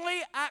heavenly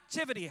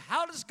activity.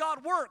 How does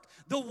God work?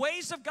 The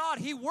ways of God.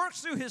 He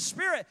works through His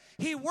Spirit.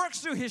 He works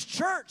through His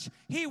church.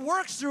 He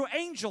works through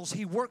angels.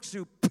 He works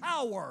through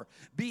power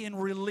being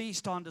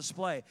released on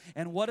display.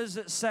 And what does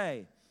it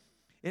say?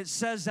 It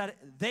says that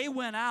they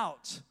went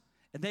out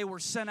and they were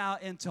sent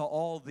out into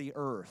all the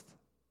earth.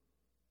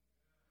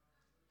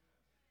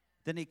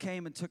 Then He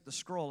came and took the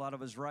scroll out of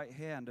His right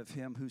hand of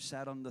Him who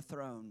sat on the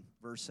throne.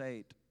 Verse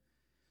 8.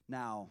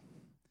 Now,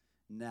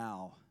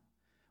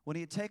 when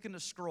He had taken the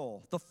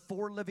scroll, the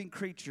 4 living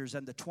creatures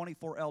and the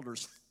 24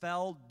 elders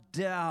fell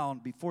down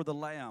before the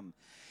Lamb,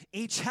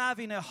 each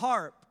having a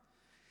harp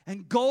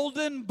and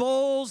golden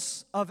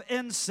bowls of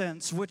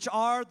incense, which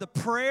are the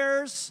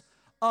prayers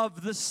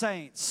of the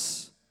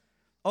saints.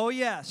 Oh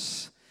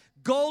yes,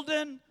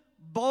 golden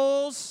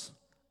bowls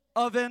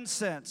of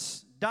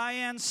incense.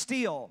 Diane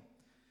Steele,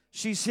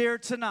 she's here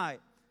tonight.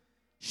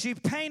 She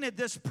painted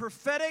this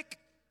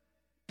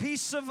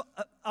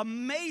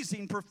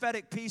amazing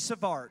prophetic piece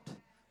of art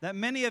that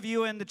many of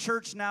you in the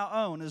church now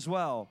own as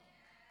well.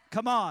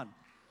 Come on.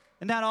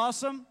 Isn't that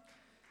awesome?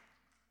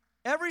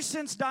 Ever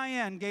since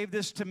Diane gave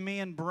this to me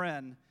and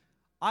Bren,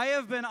 I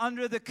have been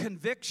under the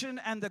conviction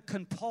and the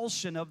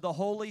compulsion of the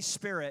Holy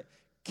Spirit.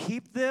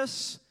 Keep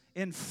this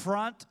in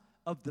front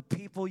of the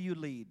people you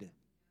lead.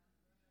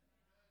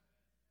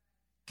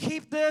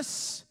 Keep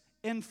this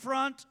in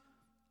front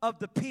of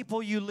the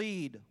people you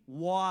lead.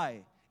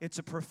 Why? It's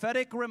a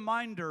prophetic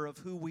reminder of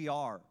who we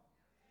are.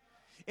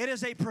 It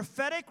is a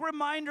prophetic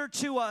reminder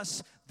to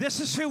us, this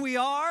is who we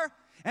are,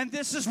 and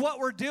this is what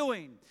we're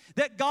doing.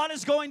 That God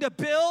is going to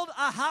build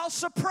a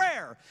house of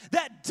prayer.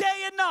 That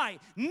day and night,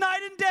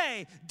 night and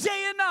day,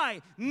 day and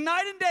night,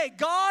 night and day,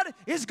 God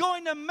is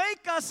going to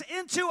make us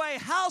into a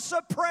house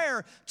of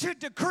prayer to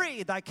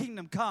decree, Thy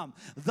kingdom come,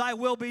 Thy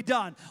will be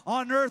done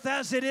on earth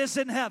as it is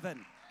in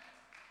heaven.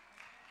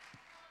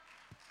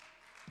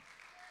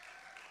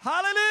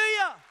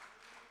 Hallelujah.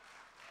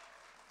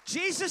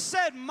 Jesus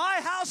said,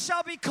 my house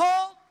shall be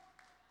called.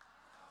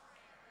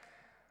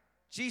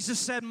 Jesus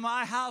said,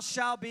 my house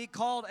shall be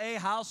called a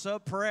house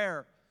of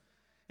prayer.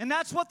 And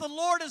that's what the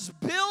Lord is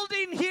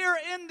building here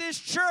in this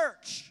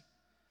church.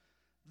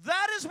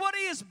 That is what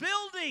He is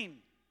building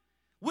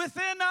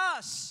within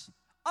us.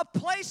 A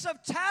place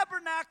of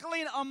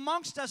tabernacling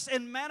amongst us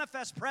in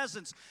manifest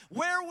presence.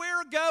 Where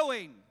we're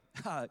going.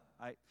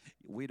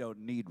 We don't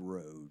need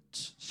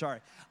roads.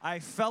 Sorry. I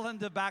fell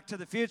into Back to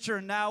the Future,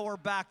 and now we're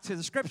back to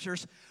the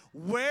Scriptures.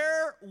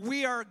 Where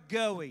we are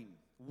going,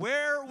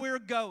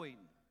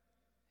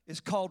 is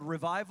called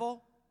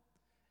revival,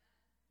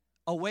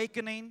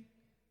 awakening,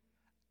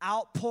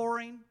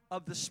 outpouring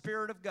of the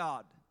Spirit of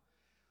God.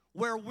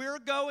 Where we're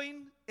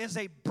going is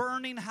a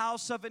burning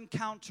house of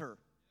encounter.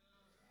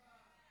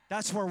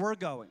 That's where we're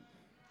going.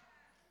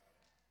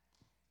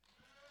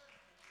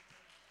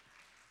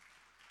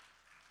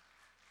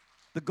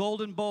 The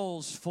golden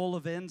bowls full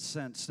of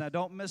incense. Now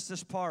don't miss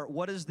this part.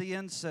 What is the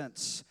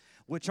incense?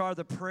 Which are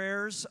the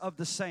prayers of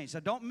the saints. Now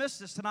don't miss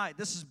this tonight.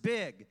 This is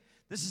big.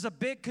 This is a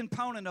big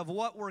component of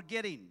what we're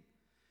getting.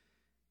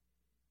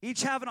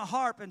 Each having a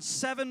harp and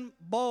 7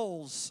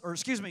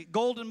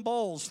 golden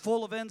bowls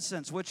full of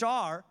incense, which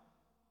are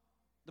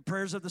the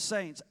prayers of the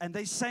saints. And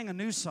they sang a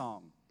new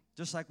song,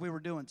 just like we were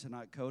doing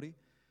tonight, Cody.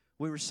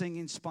 We were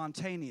singing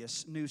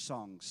spontaneous new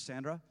songs.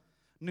 Sandra?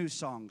 New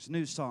songs,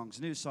 new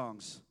songs, new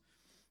songs.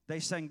 They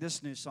sang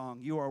this new song,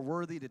 You Are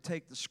Worthy to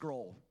Take the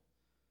Scroll.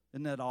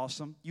 Isn't that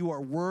awesome? You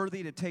are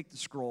worthy to take the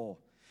scroll.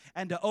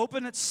 and to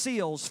open its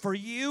seals. For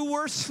you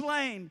were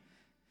slain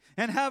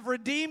and have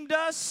redeemed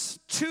us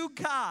to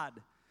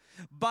God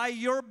by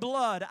your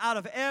blood out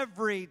of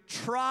every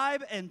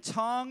tribe and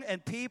tongue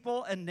and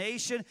people and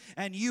nation,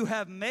 and you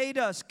have made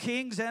us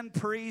kings and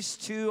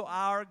priests to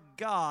our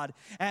God,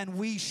 and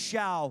we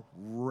shall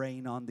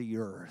reign on the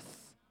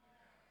earth.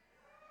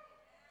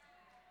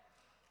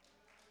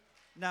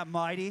 Isn't that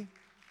mighty?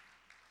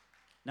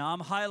 Now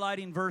I'm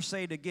highlighting verse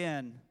 8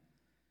 again.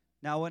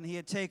 Now when he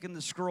had taken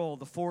the scroll,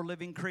 the 4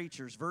 living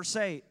creatures, verse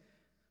 8,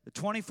 the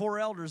 24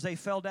 elders, they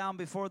fell down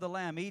before the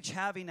Lamb, each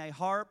having a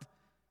harp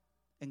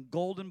and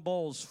golden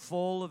bowls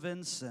full of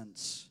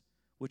incense,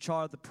 which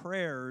are the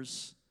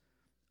prayers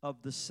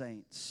of the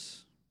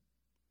saints.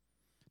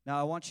 Now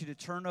I want you to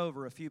turn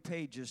over a few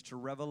pages to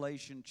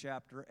Revelation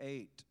chapter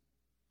 8.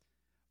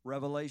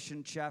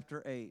 Revelation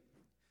chapter 8.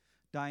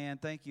 Diane,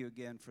 thank you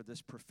again for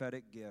this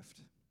prophetic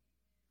gift.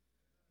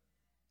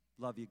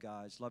 Love you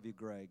guys. Love you,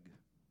 Greg.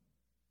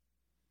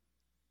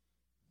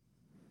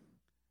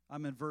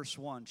 I'm in verse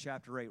 1,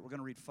 chapter 8. We're going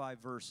to read 5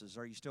 verses.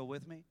 Are you still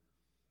with me?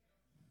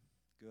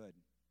 Good.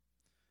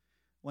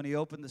 When he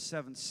opened the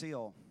 7th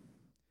seal,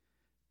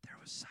 there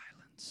was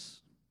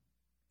silence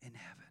in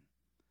heaven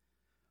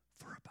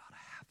for about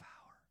a half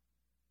hour.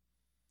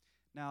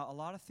 Now, a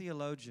lot of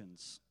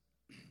theologians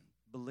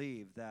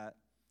believe that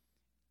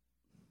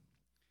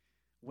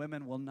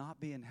women will not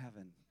be in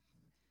heaven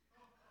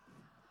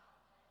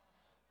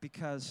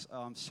because,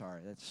 I'm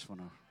sorry, I just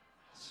want to,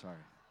 sorry.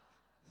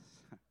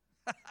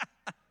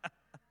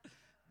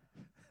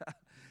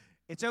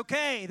 It's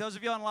okay. Those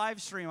of you on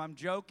live stream, I'm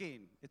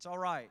joking. It's all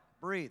right.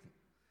 Breathe.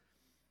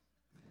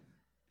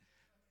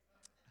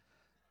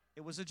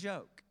 It was a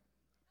joke.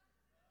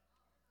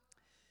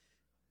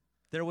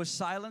 There was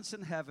silence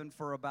in heaven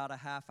for about a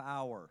half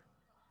hour.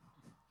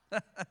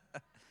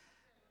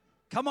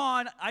 Come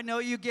on, I know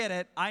you get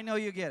it. I know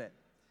you get it.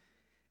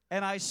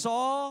 And I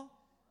saw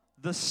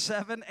the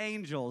 7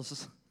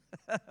 angels.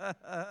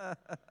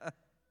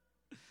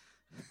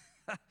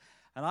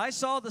 And I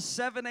saw the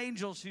 7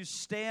 angels who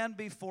stand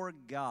before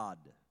God.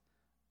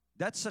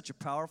 That's such a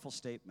powerful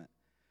statement.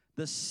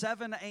 The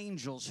 7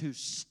 angels who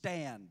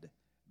stand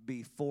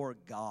before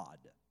God.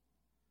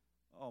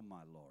 Oh,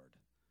 my Lord.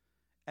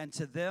 And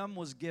to them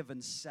was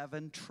given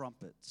 7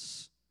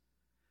 trumpets.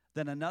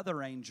 Then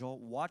another angel,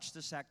 watch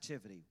this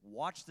activity,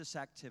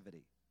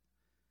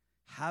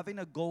 having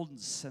a golden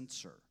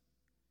censer,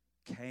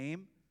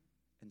 came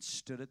and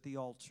stood at the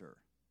altar.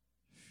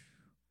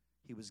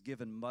 He was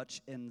given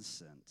much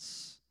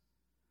incense,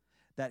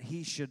 that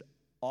he should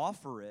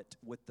offer it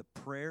with the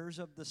prayers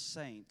of the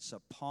saints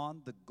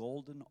upon the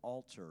golden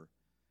altar,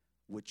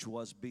 which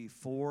was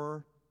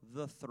before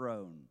the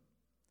throne.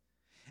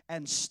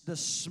 And the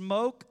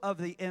smoke of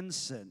the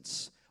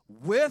incense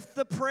with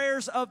the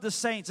prayers of the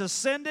saints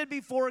ascended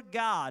before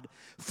God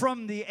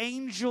from the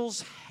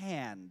angel's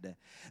hand.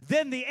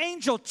 Then the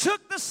angel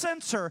took the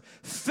censer,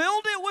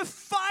 filled it with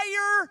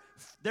fire.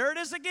 There it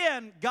is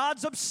again,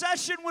 God's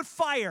obsession with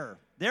fire.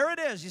 There it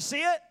is, you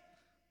see it?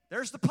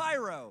 There's the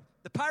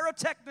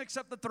pyrotechnics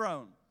at the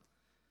throne.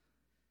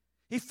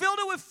 He filled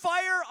it with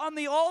fire on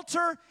the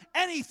altar,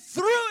 and he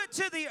threw it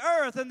to the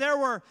earth, and there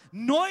were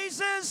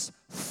noises,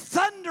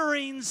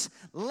 thunderings,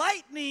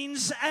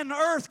 lightnings, and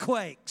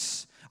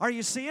earthquakes. Are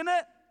you seeing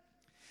it?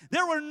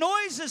 There were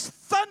noises,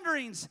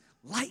 thunderings,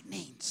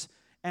 lightnings,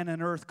 and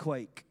an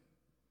earthquake.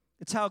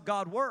 It's how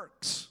God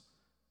works.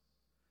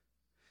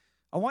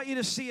 I want you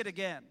to see it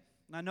again.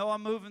 And I know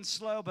I'm moving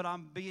slow, but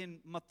I'm being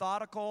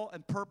methodical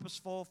and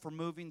purposeful for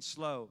moving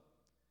slow.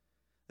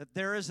 That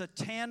there is a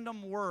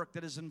tandem work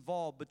that is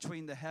involved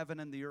between the heaven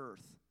and the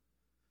earth.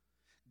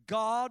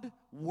 God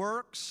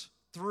works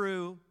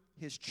through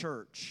His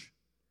church.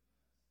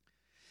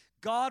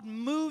 God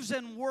moves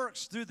and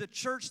works through the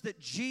church that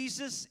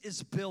Jesus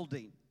is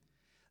building.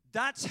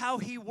 That's how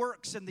He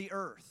works in the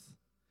earth.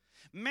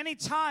 Many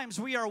times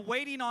we are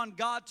waiting on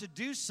God to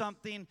do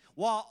something,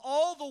 while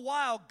all the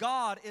while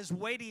God is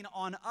waiting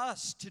on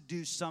us to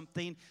do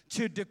something,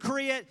 to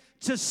decree it,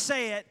 to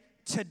say it,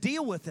 to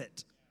deal with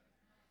it.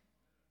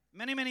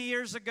 Many, many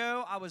years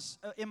ago, I was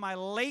in my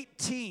late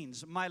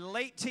teens,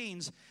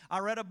 I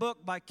read a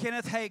book by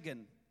Kenneth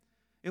Hagin.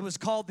 It was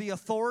called The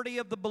Authority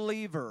of the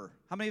Believer.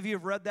 How many of you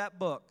have read that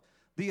book?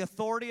 The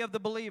Authority of the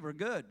Believer.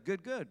 Good.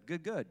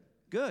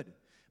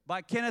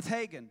 By Kenneth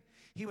Hagin.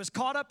 He was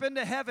caught up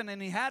into heaven,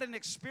 and he had an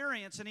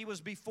experience, and he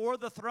was before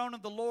the throne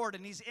of the Lord,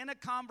 and he's in a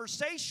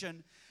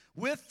conversation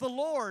with the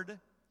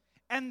Lord,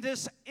 and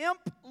this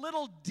imp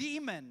little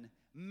demon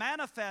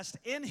manifests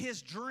in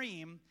his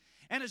dream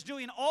and is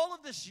doing all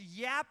of this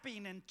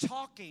yapping and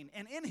talking.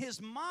 And in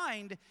his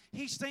mind,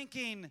 he's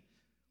thinking,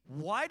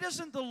 why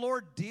doesn't the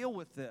Lord deal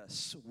with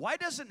this? Why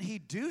doesn't He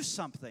do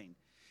something?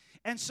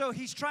 And so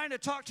he's trying to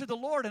talk to the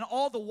Lord, and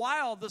all the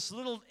while, this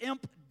little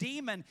imp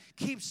demon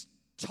keeps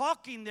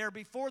talking there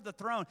before the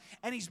throne,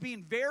 and he's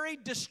being very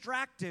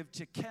distractive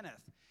to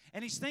Kenneth.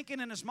 And he's thinking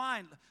in his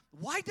mind,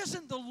 why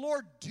doesn't the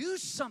Lord do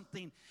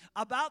something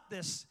about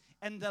this?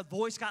 And the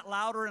voice got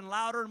louder and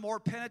louder and more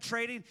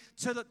penetrating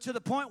to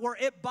the point where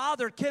it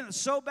bothered Kenneth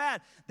so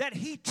bad that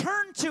he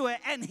turned to it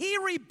and he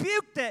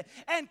rebuked it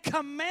and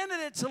commanded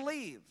it to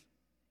leave.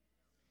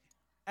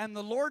 And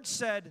the Lord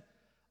said,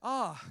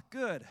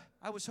 good.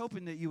 I was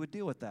hoping that you would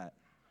deal with that.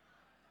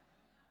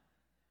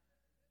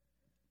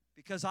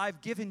 Because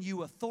I've given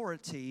you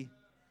authority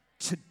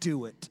to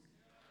do it.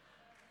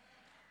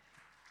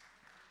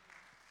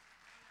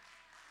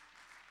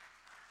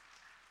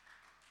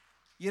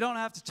 You don't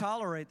have to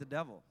tolerate the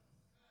devil.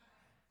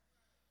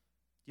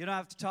 You don't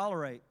have to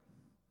tolerate.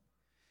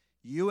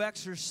 You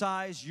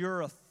exercise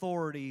your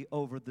authority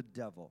over the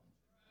devil.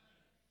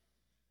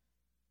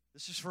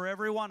 This is for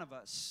every one of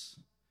us.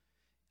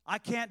 I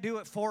can't do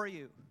it for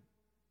you.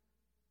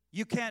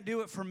 You can't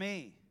do it for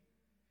me.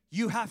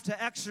 You have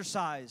to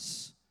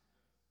exercise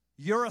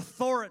your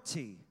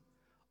authority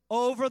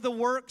over the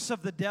works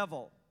of the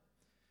devil.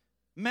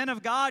 Men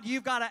of God,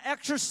 you've got to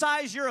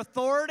exercise your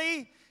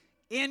authority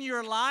in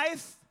your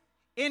life,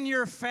 in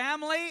your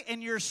family,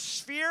 in your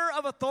sphere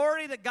of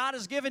authority that God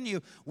has given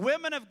you.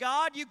 Women of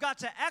God, you've got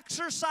to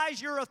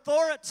exercise your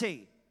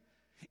authority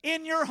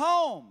in your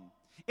home,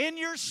 in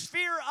your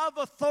sphere of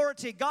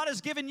authority. God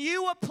has given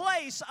you a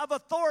place of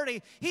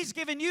authority. He's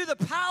given you the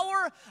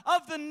power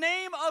of the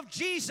name of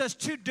Jesus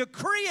to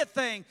decree a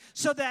thing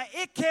so that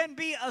it can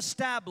be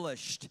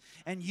established.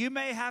 And you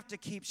may have to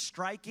keep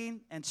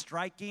striking and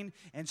striking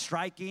and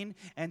striking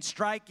and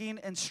striking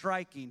and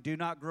striking. Do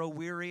not grow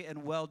weary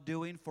in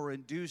well-doing, for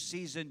in due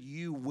season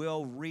you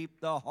will reap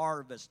the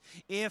harvest.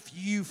 If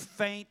you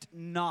faint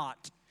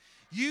not.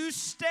 You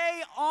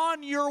stay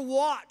on your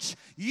watch.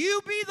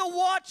 You be the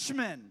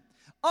watchman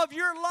of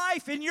your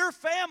life and your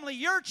family,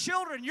 your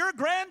children, your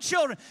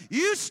grandchildren.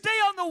 You stay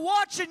on the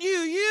watch and you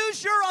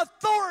use your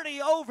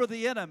authority over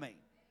the enemy.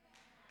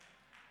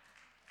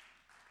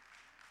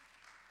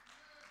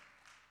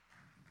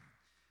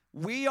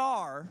 We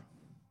are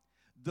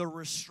the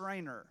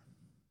restrainer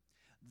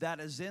that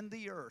is in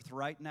the earth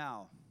right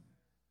now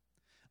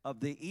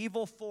of the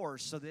evil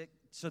force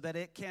so that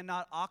it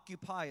cannot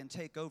occupy and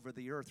take over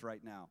the earth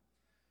right now.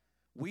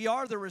 We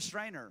are the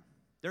restrainer.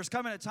 There's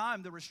coming a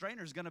time the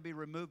restrainer is going to be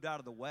removed out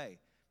of the way,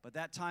 but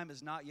that time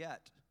is not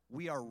yet.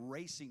 We are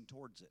racing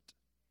towards it.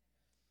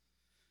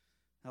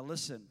 Now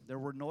listen, there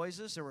were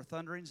noises, there were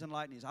thunderings and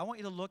lightnings. I want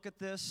you to look at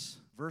this,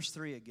 verse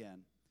 3 again.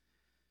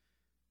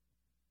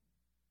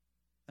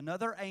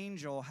 Another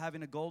angel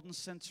having a golden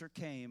censer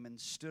came and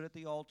stood at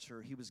the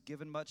altar. He was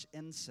given much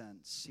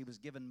incense. He was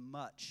given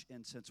much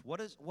incense. What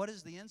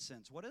is the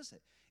incense? What is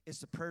it? It's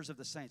the prayers of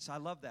the saints. I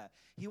love that.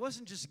 He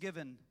wasn't just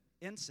given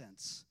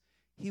incense.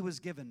 He was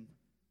given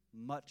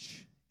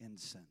much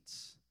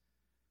incense.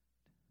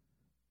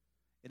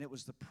 And it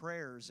was the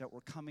prayers that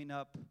were coming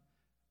up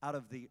out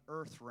of the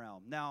earth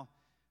realm. Now,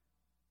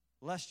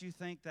 lest you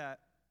think that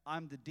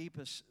I'm the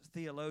deepest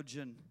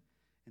theologian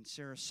in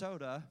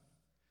Sarasota,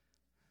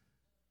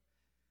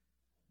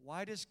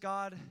 why does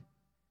God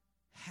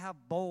have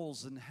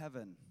bowls in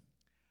heaven?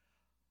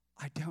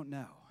 I don't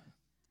know.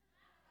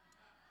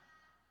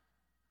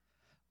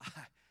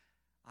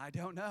 I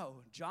don't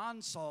know.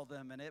 John saw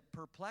them and it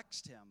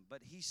perplexed him.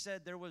 But he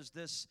said there was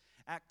this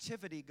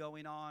activity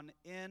going on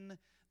in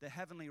the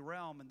heavenly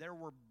realm, and there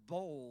were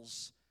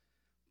bowls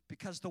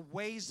because the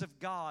ways of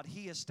God,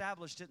 he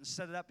established it and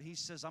set it up. He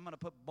says, I'm going to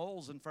put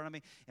bowls in front of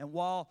me. And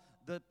while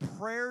the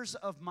prayers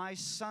of my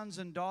sons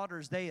and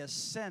daughters, they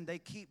ascend, they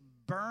keep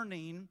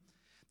burning.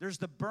 There's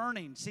the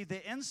burning. See,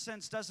 the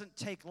incense doesn't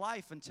take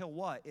life until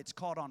what? It's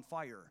caught on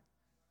fire.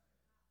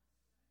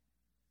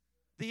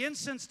 The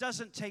incense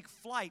doesn't take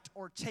flight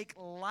or take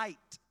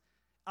light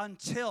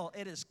until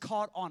it is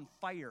caught on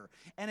fire.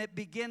 And it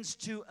begins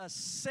to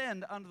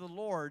ascend unto the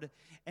Lord.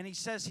 And he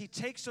says he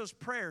takes those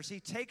prayers, he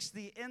takes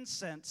the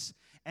incense,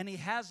 and he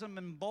has them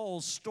in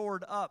bowls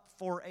stored up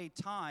for a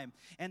time.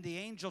 And the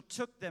angel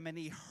took them and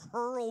he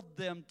hurled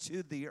them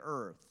to the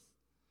earth.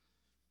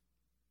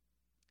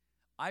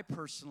 I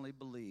personally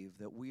believe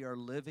that we are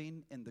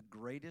living in the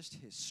greatest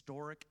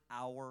historic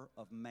hour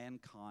of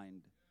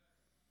mankind.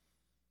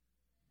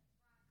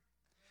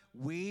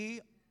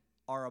 We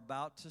are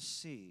about to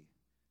see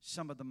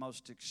some of the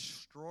most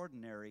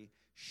extraordinary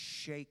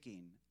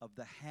shaking of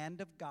the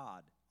hand of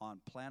God on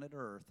planet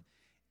Earth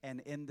and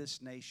in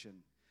this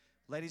nation.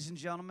 Ladies and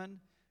gentlemen,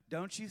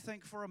 don't you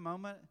think for a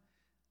moment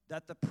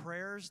that the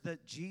prayers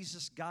that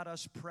Jesus got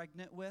us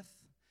pregnant with,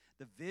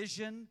 the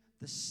vision,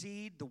 the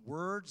seed, the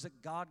words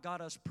that God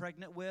got us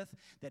pregnant with,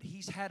 that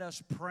he's had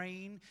us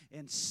praying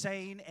and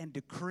saying and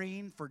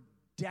decreeing for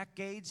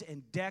decades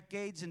and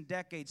decades and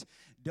decades.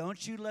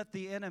 Don't you let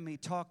the enemy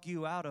talk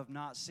you out of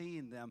not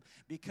seeing them,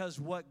 because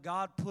what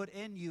God put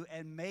in you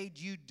and made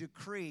you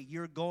decree,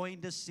 you're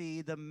going to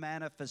see the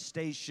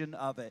manifestation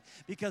of it.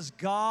 Because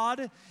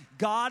God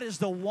is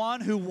the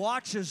one who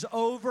watches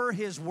over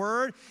his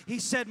word. He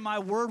said, my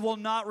word will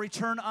not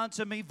return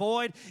unto me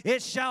void.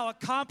 It shall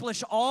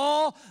accomplish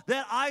all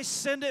that I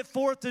send it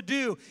forth to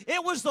do.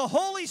 It was the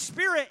Holy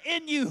Spirit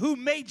in you who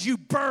made you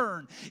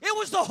burn. It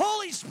was the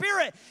Holy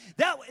Spirit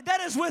that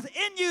is is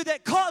within you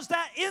that caused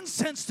that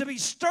incense to be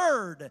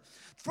stirred?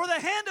 For the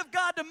hand of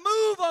God to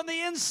move on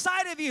the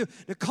inside of you,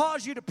 to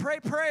cause you to pray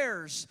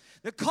prayers,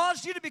 that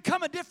caused you to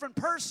become a different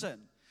person.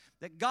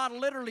 That God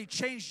literally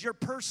changed your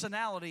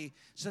personality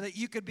so that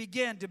you could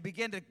begin to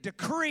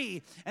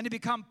decree and to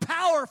become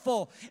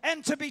powerful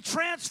and to be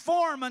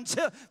transformed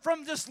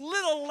from this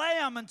little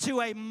lamb into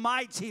a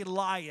mighty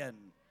lion.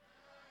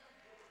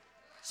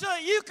 So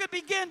that you could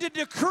begin to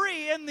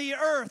decree in the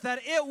earth that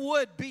it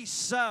would be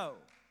so.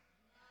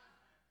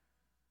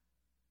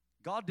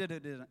 God did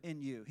it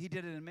in you. He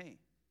did it in me.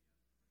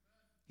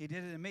 He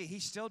did it in me.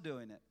 He's still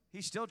doing it.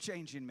 He's still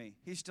changing me.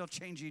 He's still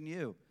changing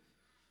you.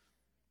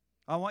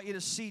 I want you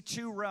to see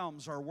two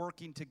realms are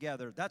working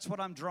together. That's what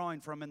I'm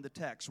drawing from in the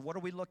text. What are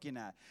we looking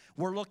at?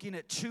 We're looking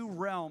at two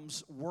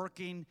realms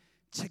working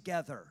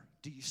together.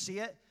 Do you see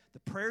it? The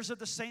prayers of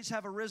the saints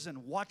have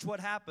arisen. Watch what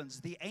happens.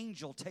 The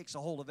angel takes a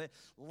hold of it,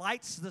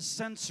 lights the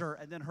censer,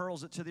 and then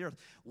hurls it to the earth.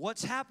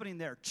 What's happening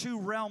there? Two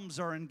realms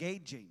are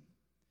engaging.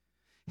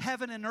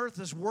 Heaven and earth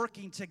is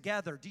working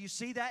together. Do you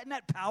see that? Isn't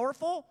that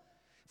powerful?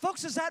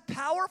 Folks, is that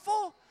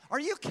powerful? Are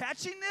you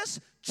catching this?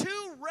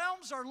 Two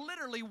realms are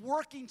literally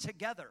working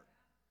together.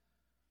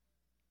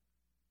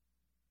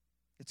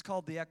 It's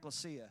called the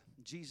ecclesia.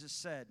 Jesus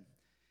said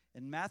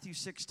in Matthew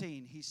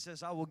 16, he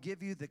says, I will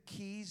give you the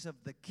keys of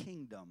the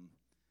kingdom.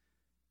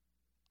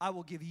 I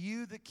will give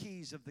you the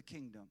keys of the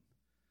kingdom.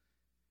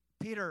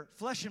 Peter,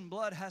 flesh and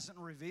blood hasn't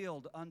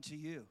revealed unto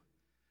you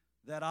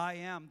that I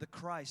am the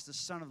Christ, the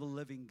Son of the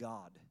living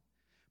God,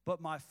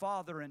 but my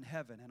Father in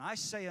heaven. And I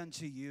say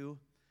unto you,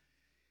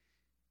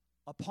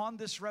 upon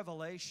this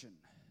revelation,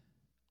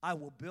 I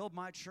will build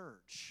my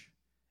church,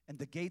 and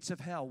the gates of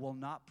hell will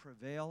not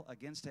prevail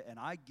against it. And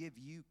I give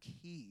you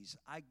keys.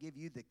 I give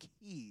you the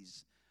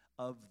keys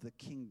of the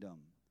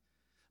kingdom.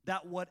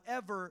 That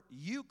whatever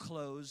you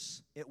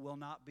close, it will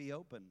not be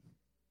open.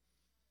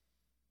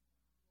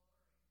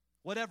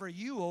 Whatever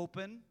you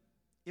open,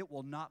 it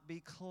will not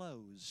be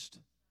closed.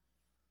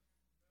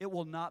 It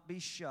will not be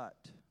shut.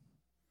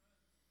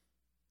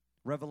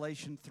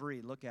 Revelation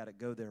 3, look at it,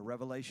 go there.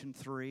 Revelation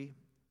 3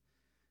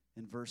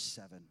 in verse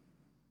 7.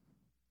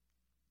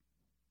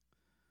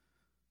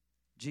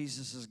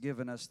 Jesus has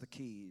given us the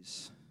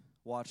keys.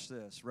 Watch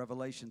this.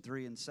 Revelation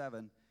 3 and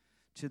 7.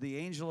 To the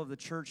angel of the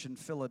church in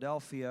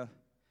Philadelphia,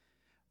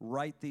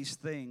 write these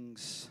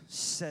things,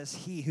 says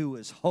he who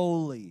is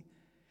holy,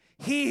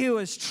 he who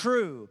is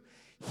true,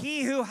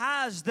 he who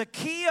has the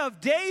key of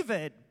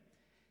David,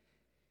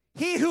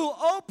 he who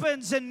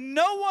opens and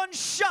no one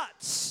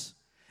shuts,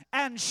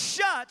 and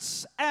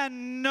shuts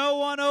and no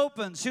one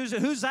opens.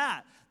 Who's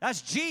that?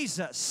 That's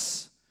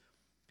Jesus.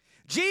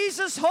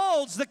 Jesus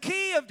holds the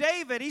key of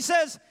David. He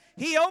says,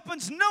 he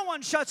opens, no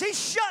one shuts. He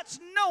shuts,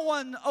 no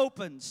one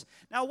opens.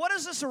 Now, what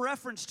is this a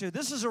reference to?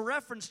 This is a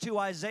reference to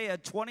Isaiah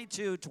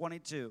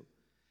 22:22.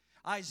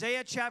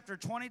 Isaiah chapter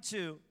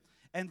 22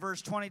 and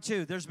verse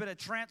 22. There's been a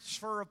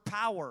transfer of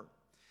power.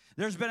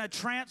 There's been a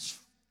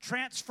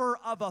transfer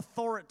of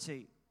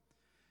authority.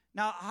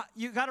 Now,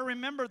 you got to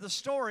remember the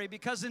story,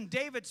 because in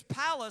David's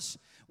palace,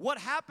 what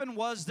happened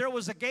was there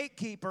was a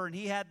gatekeeper and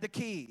he had the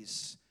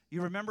keys.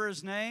 You remember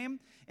his name?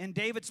 In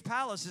David's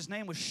palace, his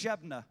name was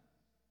Shebna.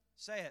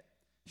 Say it.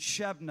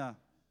 Shebna.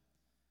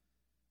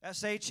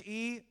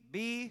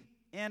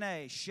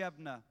 S-H-E-B-N-A.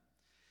 Shebna.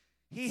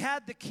 He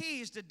had the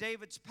keys to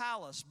David's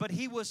palace, but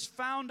he was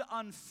found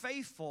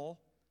unfaithful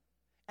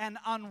and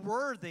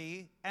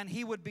unworthy, and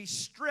he would be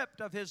stripped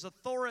of his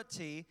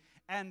authority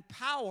and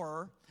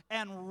power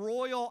and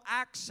royal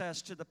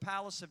access to the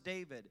palace of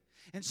David.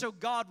 And so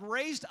God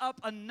raised up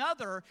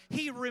another.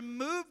 He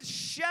removed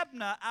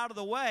Shebna out of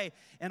the way,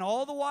 and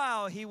all the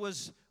while he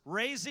was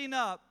raising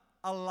up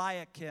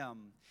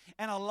Eliakim.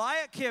 And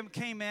Eliakim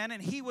came in,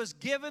 and he was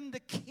given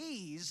the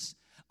keys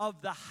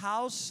of the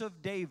house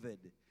of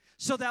David,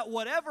 so that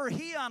whatever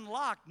he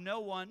unlocked,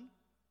 no one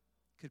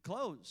could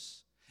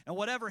close. And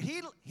whatever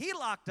he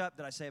locked up,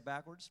 did I say it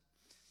backwards?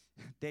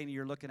 Danny,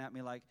 you're looking at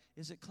me like,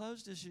 is it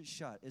closed? Is it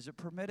shut? Is it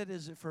permitted?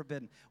 Is it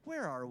forbidden?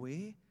 Where are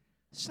we?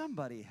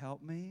 Somebody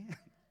help me.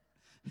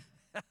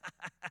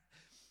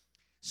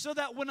 So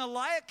that when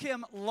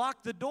Eliakim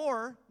locked the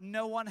door,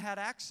 no one had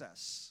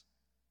access.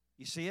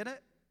 You seeing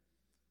it?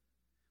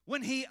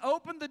 When he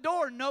opened the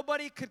door,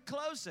 nobody could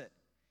close it.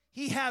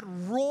 He had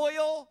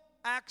royal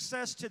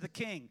access to the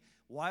king.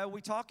 Why are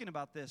we talking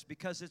about this?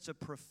 Because it's a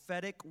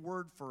prophetic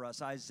word for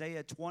us.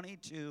 Isaiah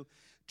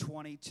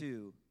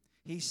 22:22.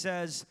 He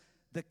says,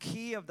 the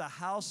key of the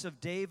house of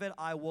David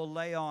I will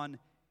lay on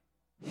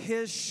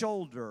his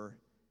shoulder,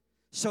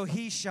 so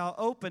he shall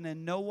open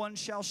and no one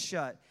shall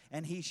shut,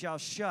 and he shall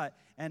shut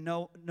and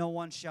no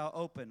one shall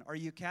open. Are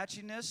you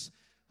catching this?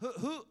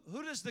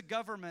 Who does the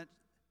government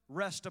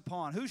rest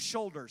upon? Whose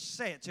shoulders?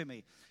 Say it to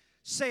me.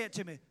 Say it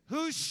to me.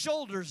 Whose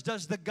shoulders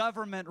does the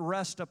government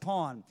rest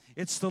upon?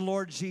 It's the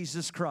Lord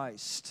Jesus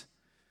Christ.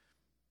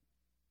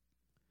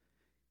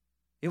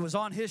 It was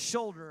on his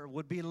shoulder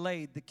would be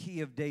laid the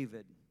key of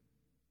David.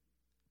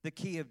 The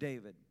key of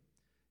David.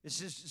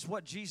 This is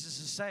what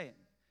Jesus is saying.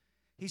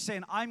 He's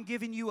saying, I'm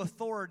giving you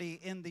authority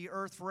in the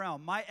earth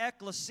realm. My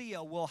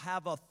ecclesia will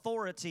have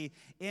authority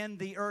in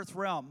the earth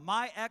realm.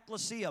 My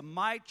ecclesia,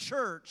 my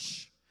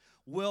church,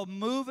 will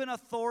move in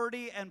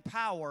authority and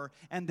power,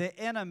 and the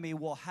enemy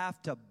will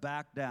have to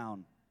back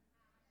down.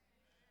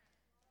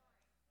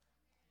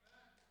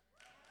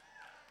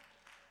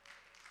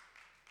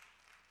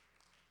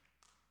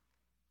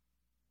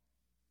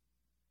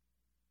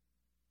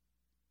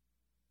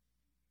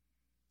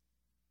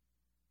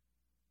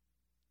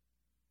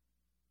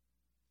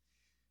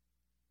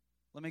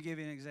 Let me give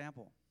you an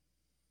example.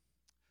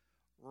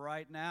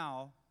 Right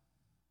now,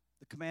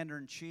 the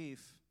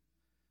commander-in-chief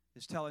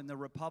is telling the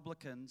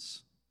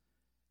Republicans,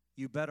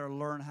 you better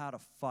learn how to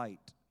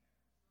fight.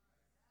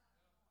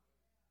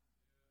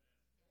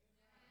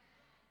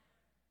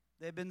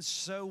 They've been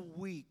so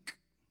weak.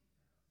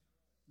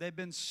 They've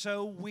been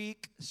so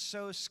weak,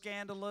 so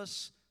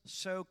scandalous,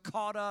 so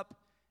caught up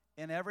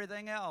in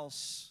everything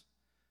else,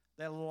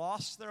 they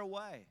lost their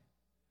way.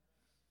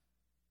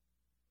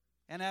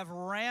 And have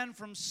ran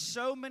from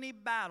so many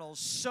battles,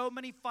 so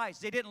many fights.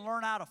 They didn't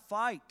learn how to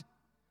fight.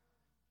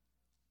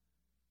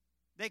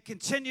 They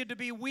continued to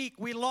be weak.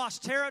 We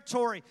lost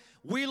territory.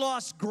 We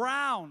lost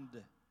ground.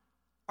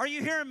 Are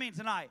you hearing me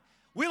tonight?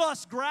 We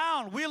lost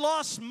ground. We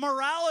lost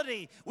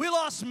morality. We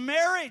lost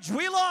marriage.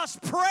 We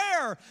lost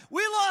prayer.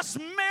 We lost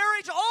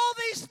marriage. All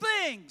these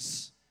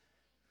things.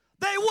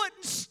 They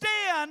wouldn't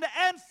stand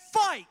and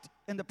fight.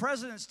 And the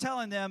president's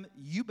telling them,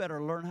 you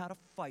better learn how to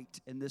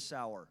fight in this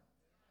hour.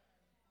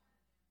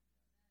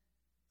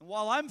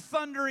 While I'm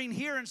thundering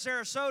here in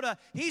Sarasota,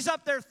 he's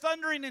up there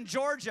thundering in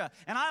Georgia.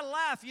 And I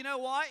laugh. You know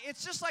why?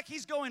 It's just like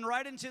he's going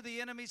right into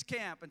the enemy's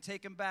camp and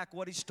taking back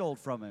what he stole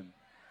from him.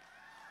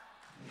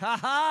 Ha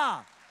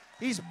ha!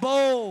 He's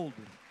bold.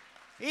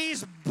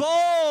 He's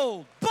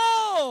bold.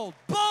 Bold.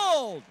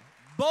 Bold.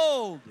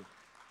 Bold.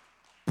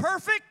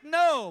 Perfect?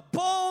 No.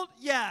 Bold?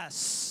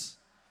 Yes.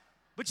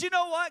 But you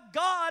know what?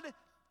 God,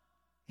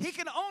 He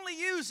can only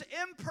use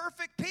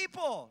imperfect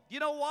people.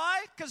 You know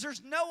why? Because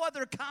there's no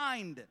other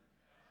kind.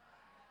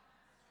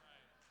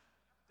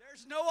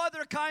 There's no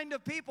other kind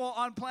of people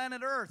on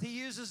planet Earth. He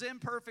uses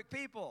imperfect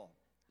people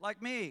like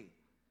me,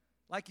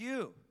 like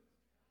you.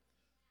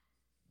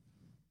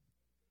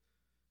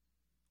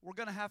 We're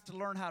going to have to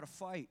learn how to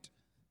fight.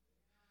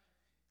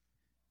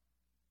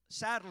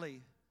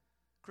 Sadly,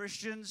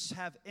 Christians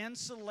have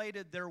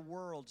insulated their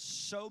world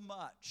so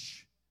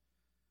much,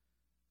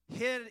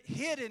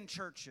 hid in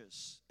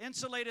churches,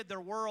 insulated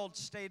their world,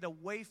 stayed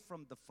away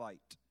from the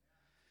fight,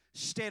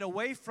 stayed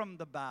away from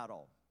the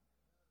battle.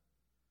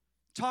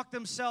 Talked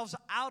themselves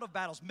out of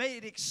battles,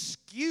 made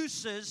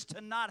excuses to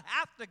not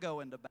have to go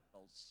into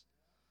battles.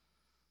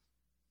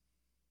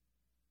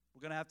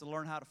 We're going to have to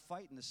learn how to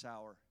fight in this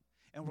hour.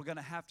 And we're going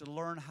to have to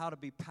learn how to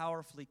be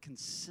powerfully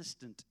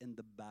consistent in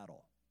the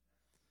battle.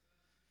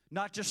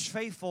 Not just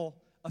faithful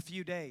a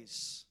few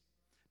days.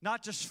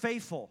 Not just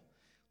faithful.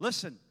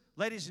 Listen,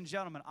 ladies and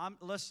gentlemen,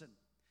 listen.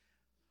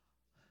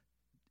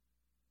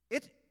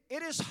 It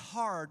is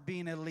hard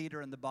being a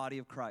leader in the body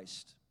of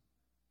Christ.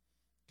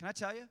 Can I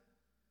tell you?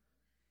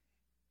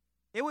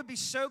 It would be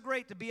so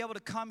great to be able to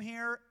come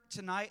here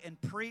tonight and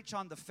preach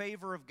on the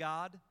favor of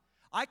God.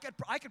 I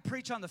could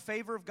preach on the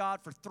favor of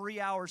God for 3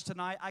 hours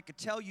tonight. I could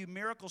tell you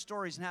miracle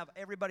stories and have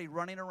everybody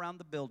running around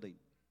the building.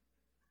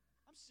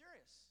 I'm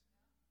serious.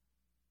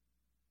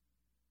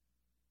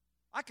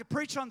 I could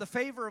preach on the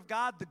favor of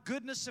God, the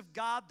goodness of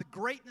God, the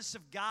greatness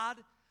of God.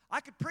 I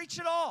could preach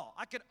it all.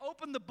 I could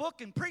open the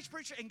book and preach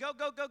and go.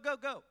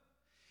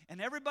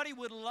 And everybody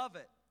would love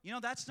it. You know,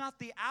 that's not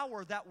the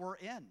hour that we're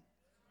in.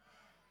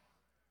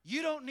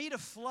 You don't need a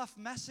fluff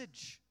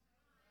message.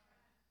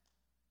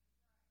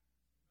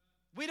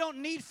 We don't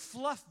need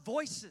fluff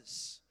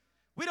voices.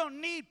 We don't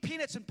need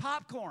peanuts and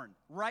popcorn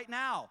right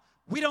now.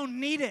 We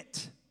don't need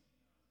it.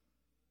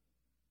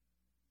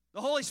 The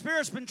Holy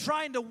Spirit's been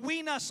trying to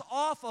wean us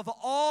off of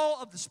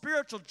all of the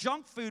spiritual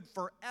junk food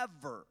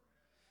forever.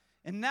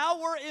 And now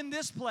we're in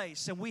this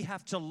place, and we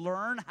have to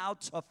learn how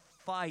to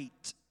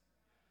fight.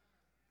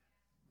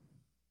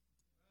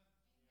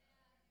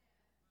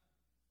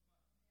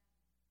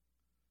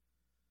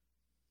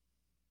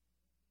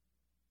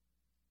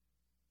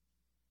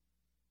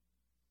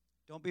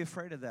 Don't be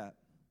afraid of that.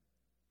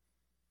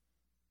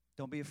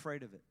 Don't be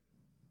afraid of it.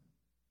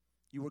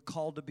 You were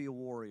called to be a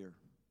warrior.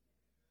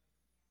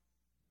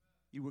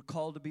 You were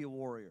called to be a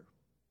warrior.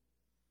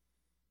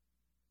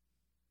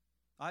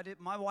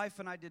 My wife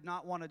and I did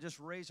not want to just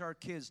raise our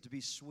kids to be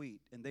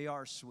sweet, and they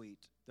are sweet.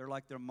 They're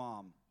like their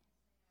mom.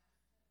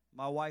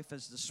 My wife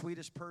is the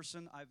sweetest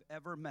person I've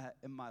ever met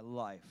in my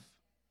life.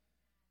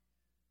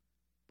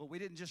 But we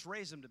didn't just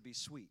raise them to be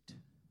sweet.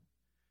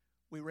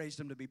 We raised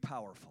them to be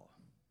powerful.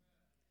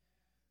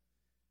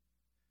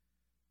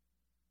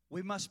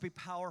 We must be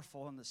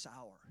powerful in this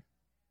hour.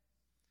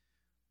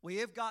 We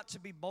have got to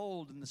be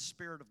bold in the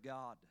Spirit of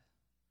God.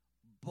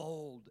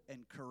 Bold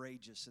and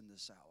courageous in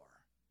this hour.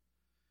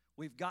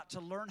 We've got to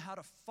learn how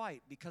to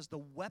fight because the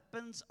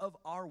weapons of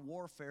our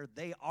warfare,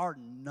 they are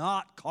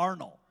not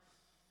carnal.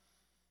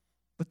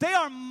 But they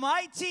are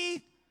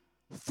mighty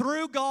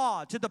through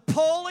God to the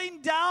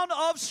pulling down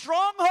of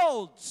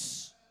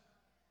strongholds.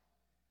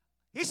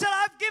 He said,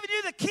 I've given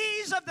you the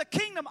keys of the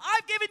kingdom.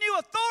 I've given you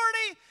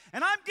authority,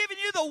 and I'm giving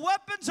you the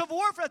weapons of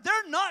warfare.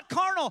 They're not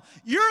carnal.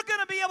 You're going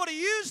to be able to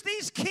use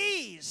these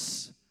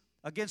keys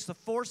against the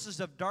forces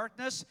of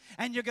darkness,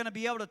 and you're going to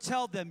be able to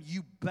tell them,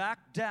 you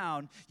back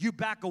down, you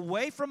back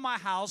away from my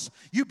house,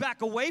 you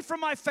back away from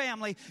my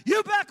family,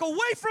 you back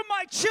away from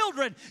my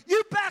children,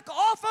 you back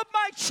off of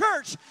my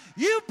church,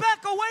 you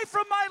back away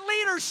from my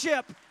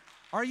leadership.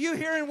 Are you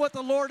hearing what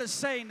the Lord is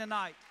saying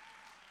tonight?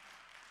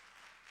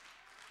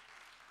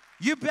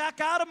 You back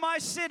out of my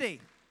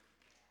city.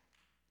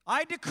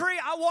 I decree,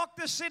 I walk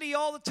this city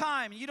all the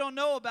time. You don't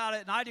know about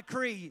it, and I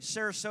decree,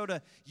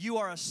 Sarasota, you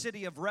are a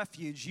city of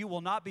refuge. You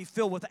will not be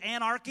filled with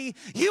anarchy.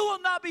 You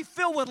will not be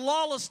filled with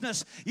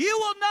lawlessness. You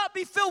will not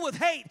be filled with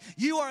hate.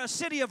 You are a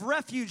city of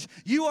refuge.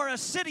 You are a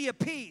city of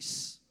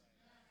peace.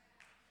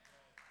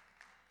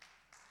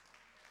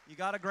 You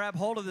got to grab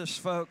hold of this,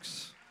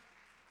 folks.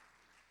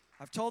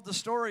 I've told the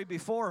story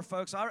before,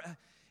 folks.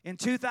 In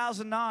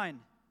 2009,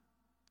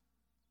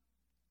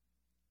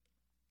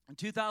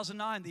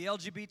 the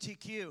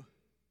LGBTQ,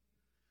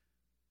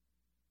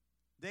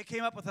 they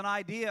came up with an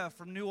idea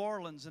from New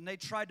Orleans, and they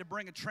tried to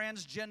bring a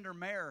transgender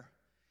mayor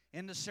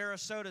into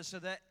Sarasota so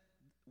that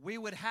we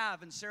would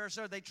have in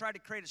Sarasota, they tried to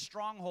create a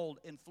stronghold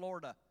in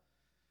Florida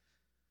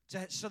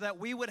so that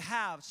we would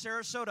have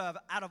Sarasota,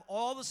 out of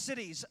all the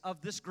cities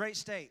of this great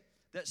state,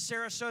 that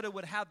Sarasota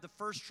would have the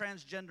first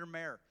transgender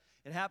mayor.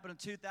 It happened in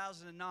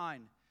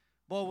 2009.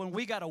 Boy, when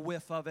we got a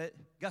whiff of it,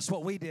 guess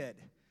what we did?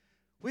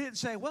 We didn't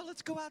say, well,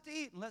 let's go out to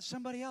eat and let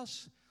somebody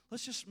else,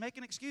 let's just make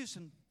an excuse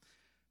and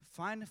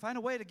find a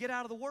way to get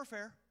out of the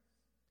warfare.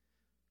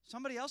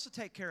 Somebody else will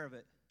take care of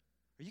it.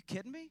 Are you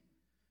kidding me?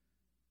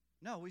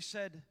 No, we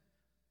said,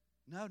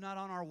 no, not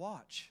on our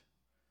watch.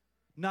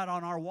 Not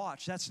on our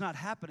watch. That's not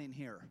happening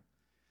here.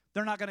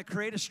 They're not going to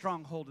create a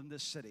stronghold in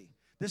this city.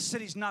 This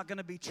city's not going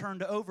to be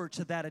turned over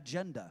to that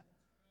agenda.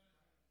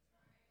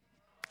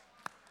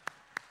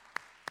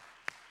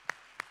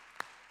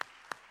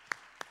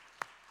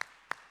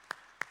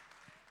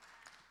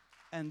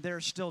 And they're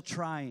still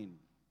trying.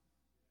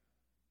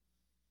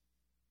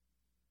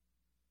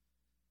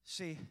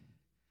 See,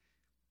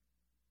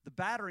 the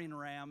battering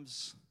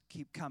rams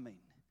keep coming.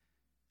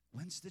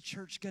 When's the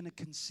church going to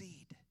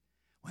concede?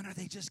 When are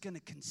they just going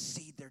to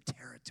concede their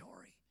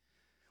territory?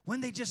 When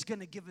are they just going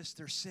to give us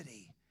their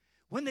city?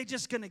 When are they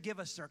just going to give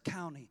us their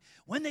county?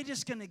 When are they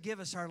just going to give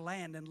us our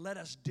land and let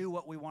us do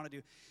what we want to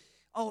do?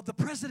 Oh, the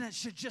president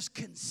should just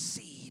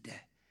concede.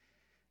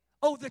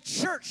 Oh, the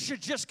church should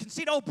just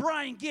concede. Oh,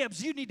 Brian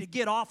Gibbs, you need to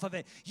get off of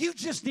it. You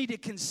just need to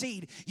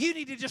concede. You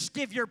need to just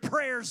give your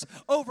prayers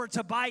over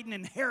to Biden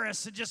and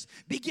Harris and just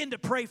begin to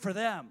pray for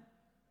them.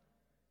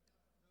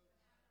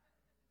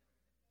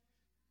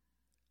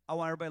 I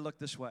want everybody to look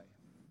this way.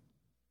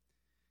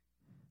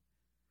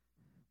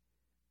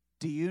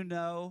 Do you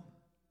know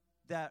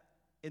that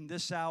in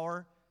this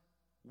hour,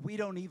 we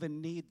don't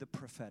even need the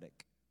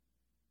prophetic?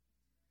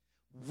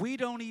 We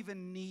don't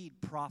even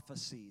need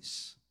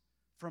prophecies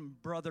from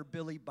Brother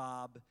Billy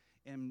Bob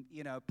and,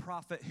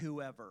 prophet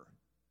whoever.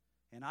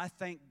 And I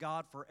thank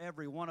God for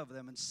every one of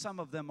them, and some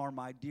of them are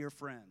my dear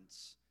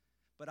friends.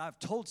 But I've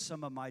told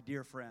some of my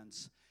dear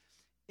friends,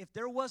 if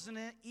there wasn't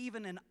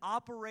even an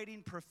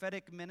operating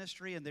prophetic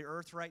ministry in the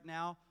earth right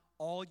now,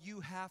 all you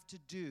have to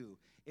do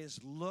is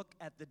look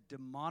at the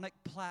demonic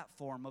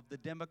platform of the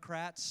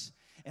Democrats,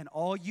 and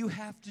all you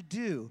have to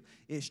do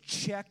is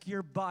check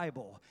your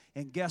Bible,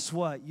 and guess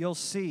what? You'll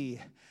see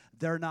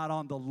they're not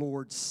on the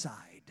Lord's side.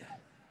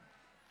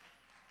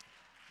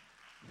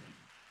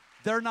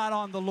 They're not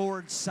on the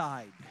Lord's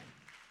side.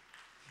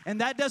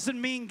 And that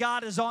doesn't mean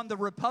God is on the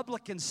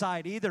Republican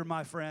side either,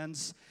 my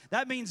friends.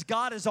 That means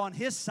God is on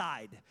His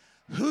side.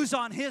 Who's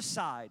on His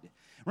side?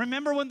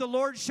 Remember when the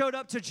Lord showed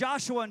up to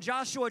Joshua in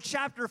Joshua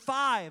chapter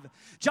 5?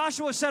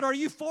 Joshua said, are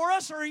you for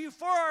us or are you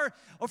for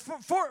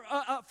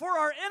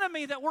our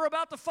enemy that we're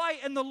about to fight?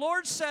 And the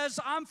Lord says,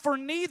 I'm for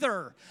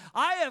neither.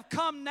 I have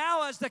come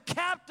now as the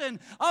captain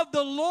of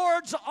the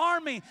Lord's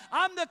army.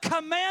 I'm the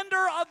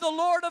commander of the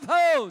Lord of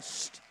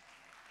hosts.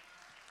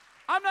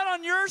 I'm not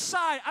on your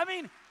side. I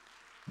mean,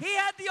 he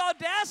had the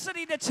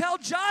audacity to tell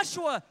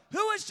Joshua.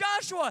 Who is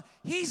Joshua?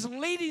 He's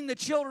leading the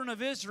children of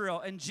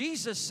Israel. And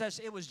Jesus says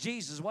it was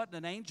Jesus, wasn't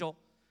an angel.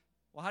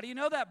 Well, how do you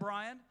know that,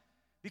 Brian?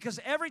 Because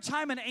every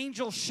time an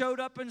angel showed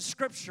up in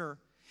Scripture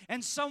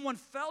and someone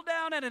fell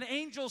down at an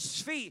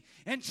angel's feet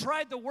and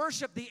tried to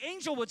worship, the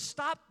angel would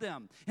stop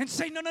them and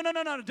say, no,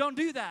 don't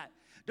do that.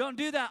 Don't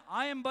do that.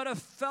 I am but a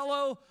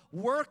fellow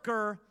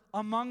worker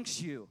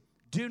amongst you.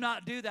 Do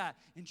not do that.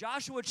 In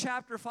Joshua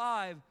chapter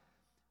 5,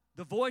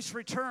 the voice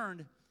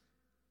returned,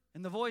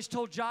 and the voice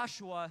told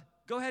Joshua,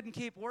 go ahead and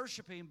keep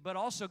worshiping, but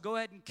also go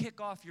ahead and kick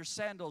off your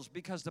sandals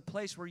because the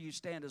place where you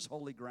stand is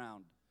holy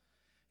ground.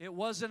 It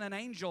wasn't an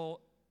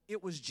angel,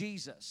 it was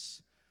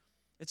Jesus.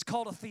 It's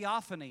called a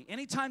theophany.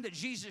 Anytime that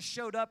Jesus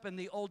showed up in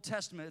the Old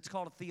Testament, it's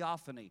called a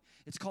theophany.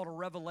 It's called a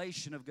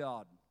revelation of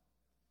God.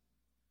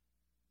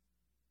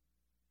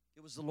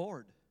 It was the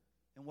Lord.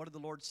 And what did the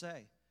Lord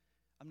say?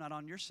 I'm not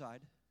on your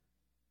side.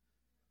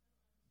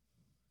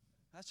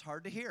 That's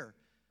hard to hear.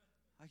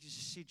 I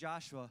just see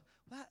Joshua,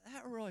 well,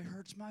 that really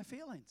hurts my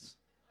feelings.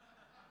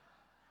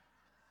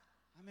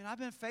 I mean, I've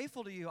been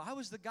faithful to you. I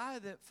was the guy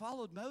that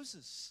followed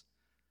Moses.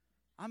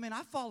 I mean,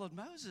 I followed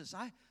Moses.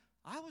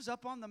 I was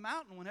up on the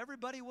mountain when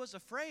everybody was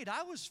afraid.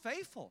 I was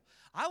faithful.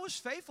 I was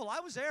faithful.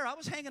 I was there. I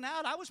was hanging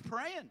out. I was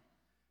praying.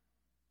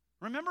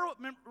 Remember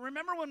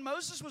when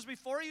Moses was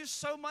before you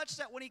so much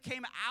that when he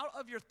came out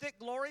of your thick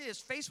glory, his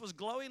face was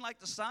glowing like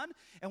the sun,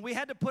 and we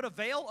had to put a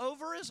veil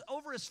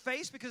over his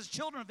face because the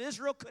children of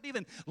Israel couldn't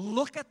even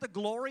look at the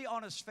glory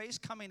on his face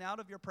coming out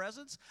of your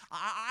presence?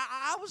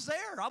 I was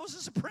there. I was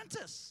his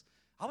apprentice.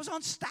 I was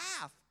on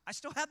staff. I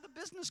still have the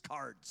business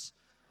cards.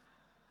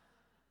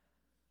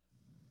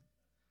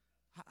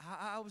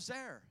 I was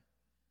there.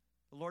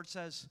 The Lord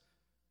says,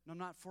 no, I'm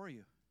not for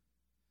you,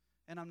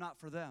 and I'm not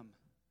for them.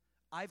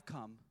 I've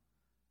come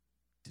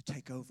to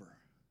take over.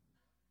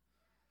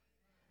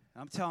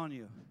 I'm telling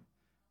you,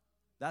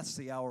 that's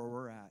the hour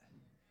we're at.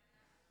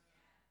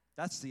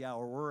 That's the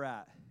hour we're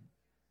at.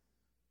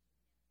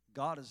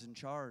 God is in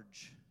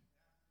charge.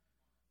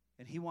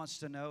 And He wants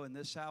to know in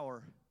this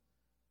hour,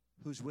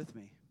 who's with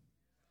me?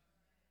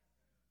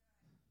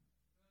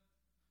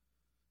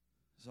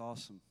 It's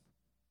awesome.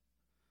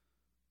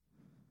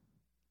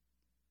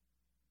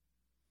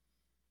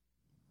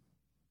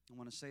 I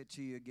want to say it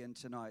to you again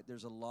tonight.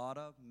 There's a lot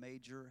of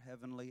major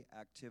heavenly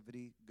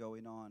activity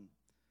going on,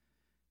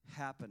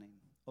 happening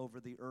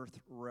over the earth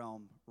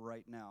realm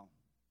right now.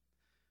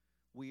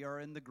 We are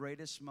in the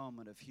greatest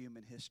moment of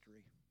human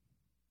history.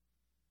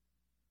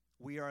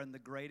 We are in the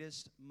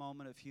greatest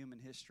moment of human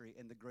history,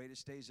 and the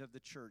greatest days of the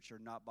church are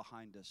not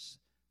behind us.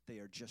 They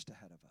are just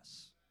ahead of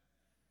us.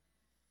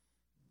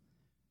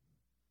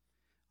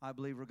 I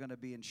believe we're going to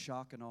be in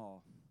shock and awe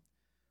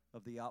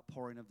of the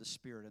outpouring of the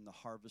Spirit and the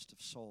harvest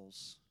of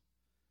souls.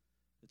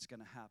 It's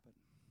going to happen.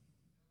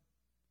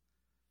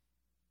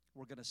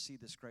 We're going to see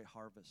this great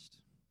harvest.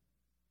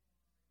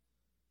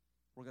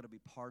 We're going to be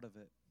part of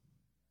it.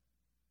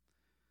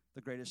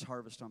 The greatest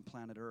harvest on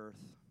planet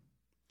Earth.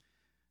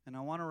 And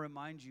I want to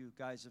remind you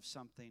guys of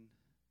something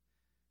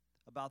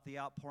about the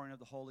outpouring of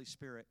the Holy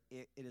Spirit.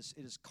 It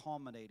is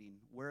culminating.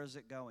 Where is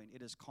it going?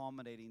 It is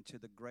culminating to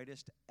the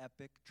greatest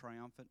epic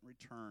triumphant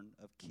return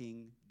of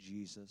King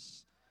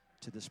Jesus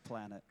to this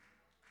planet.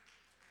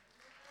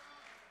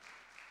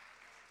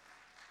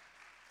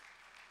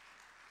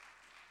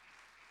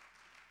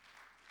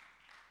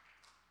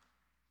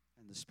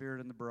 And the Spirit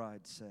and the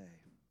bride say,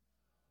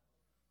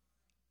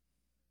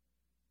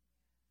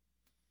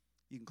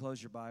 you can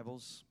close your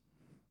Bibles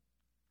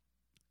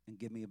and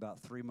give me about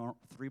three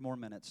more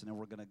minutes, and then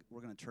we're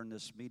gonna turn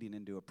this meeting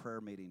into a prayer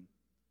meeting.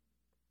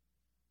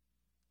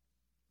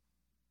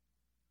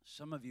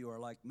 Some of you are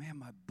like, man,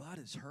 my butt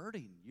is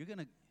hurting.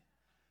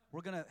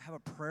 We're gonna have a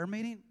prayer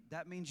meeting?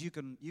 That means you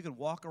can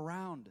walk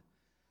around.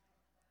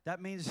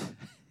 That means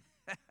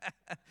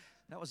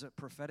that was a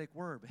prophetic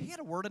word. But he had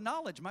a word of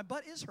knowledge. My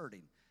butt is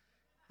hurting.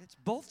 It's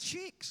both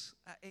cheeks.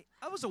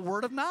 That was a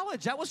word of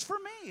knowledge. That was for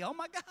me. Oh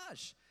my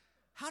gosh.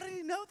 How did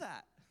he know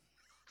that?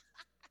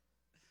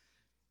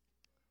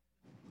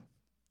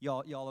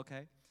 Y'all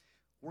okay?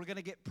 We're going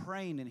to get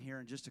praying in here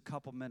in just a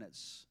couple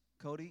minutes.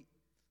 Cody,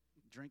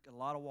 drink a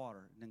lot of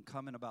water and then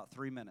come in about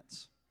 3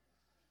 minutes.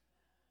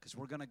 Because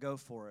we're going to go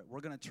for it. We're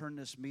going to turn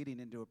this meeting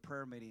into a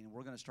prayer meeting, and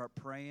we're going to start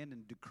praying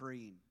and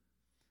decreeing.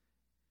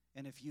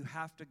 And if you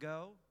have to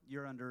go,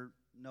 you're under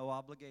no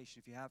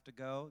obligation. If you have to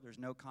go, there's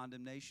no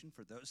condemnation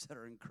for those that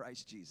are in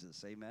Christ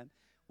Jesus. Amen.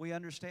 We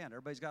understand.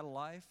 Everybody's got a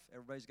life.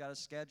 Everybody's got a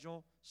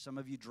schedule. Some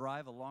of you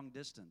drive a long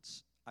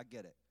distance. I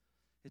get it.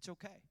 It's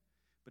okay.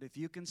 But if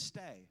you can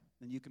stay,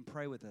 then you can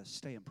pray with us.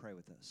 Stay and pray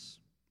with us.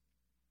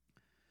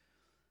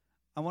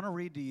 I want to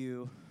read to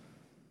you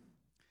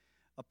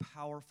a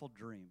powerful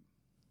dream.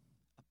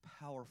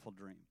 A powerful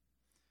dream.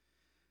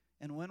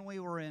 And when we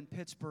were in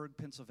Pittsburgh,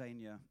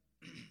 Pennsylvania,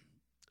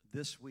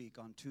 this week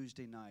on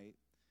Tuesday night,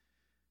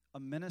 a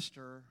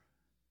minister,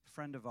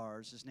 friend of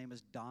ours, his name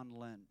is Don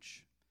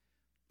Lynch.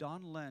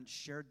 Don Lynch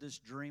shared this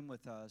dream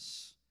with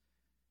us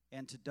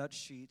and to Dutch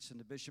Sheets and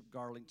to Bishop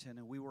Garlington,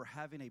 and we were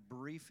having a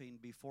briefing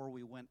before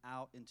we went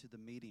out into the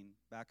meeting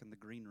back in the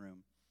green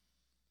room.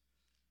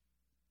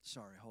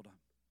 Sorry, hold on.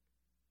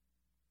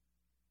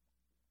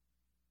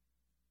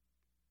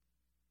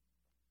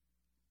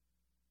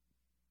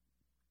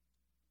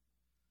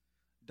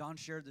 Don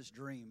shared this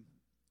dream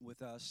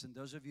with us, and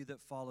those of you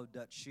that follow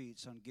Dutch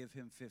Sheets on Give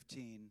Him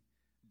 15,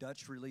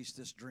 Dutch released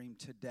this dream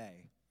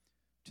today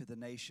to the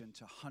nation,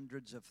 to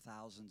hundreds of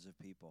thousands of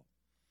people.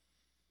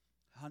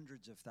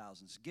 Hundreds of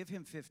thousands. Give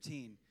Him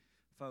 15,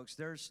 folks,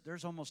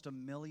 there's almost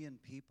 1 million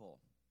people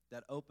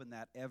that open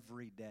that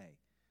every day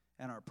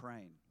and are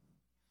praying.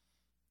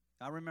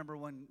 I remember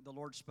when the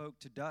Lord spoke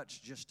to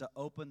Dutch just to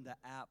open the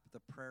app, the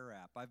prayer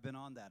app. I've been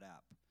on that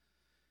app.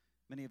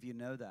 Many of you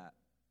know that.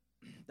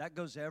 That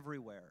goes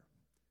everywhere.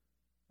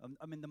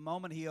 I mean, the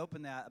moment he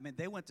opened that, I mean,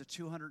 they went to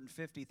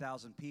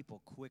 250,000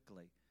 people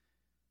quickly.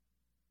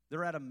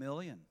 They're at 1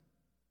 million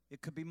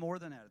It could be more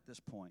than that at this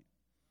point.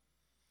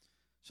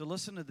 So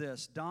listen to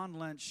this. Don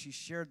Lynch, she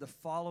shared the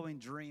following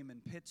dream in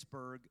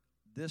Pittsburgh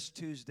this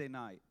Tuesday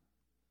night,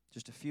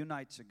 just a few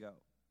nights ago.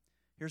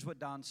 Here's what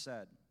Don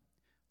said.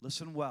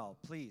 Listen well,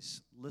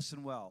 please,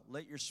 listen well.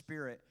 Let your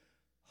spirit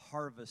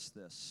harvest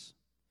this.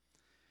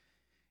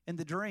 In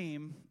the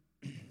dream,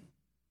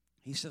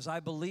 he says,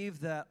 I believe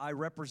that I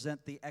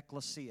represent the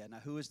ecclesia. Now,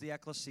 who is the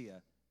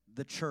ecclesia?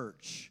 The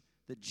church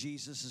that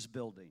Jesus is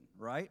building,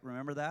 right?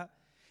 Remember that?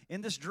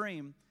 In this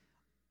dream,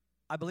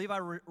 I believe I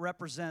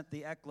represent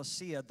the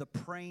ecclesia, the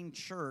praying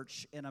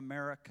church in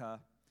America.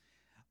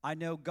 I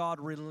know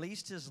God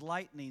released his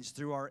lightnings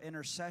through our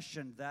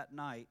intercession that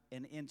night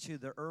and into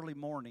the early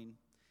morning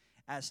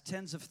as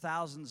tens of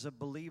thousands of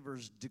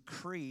believers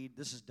decreed,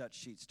 this is Dutch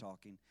Sheets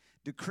talking,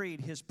 decreed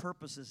his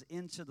purposes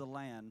into the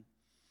land.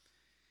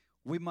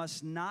 We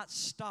must not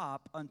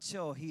stop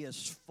until he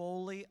has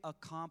fully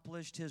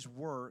accomplished his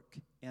work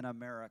in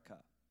America.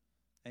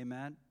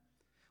 Amen?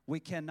 We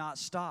cannot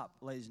stop,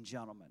 ladies and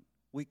gentlemen.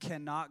 We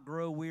cannot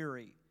grow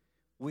weary.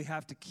 We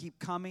have to keep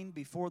coming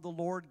before the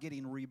Lord,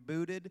 getting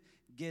rebooted,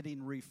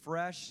 getting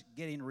refreshed,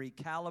 getting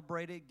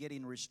recalibrated,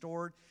 getting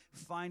restored,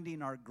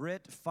 finding our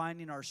grit,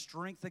 finding our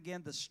strength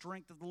again, the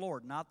strength of the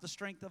Lord, not the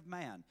strength of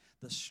man,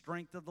 the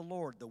strength of the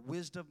Lord, the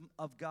wisdom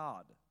of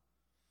God.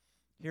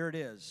 Here it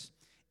is.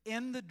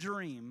 In the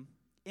dream,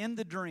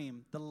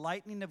 the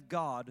lightning of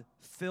God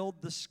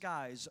filled the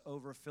skies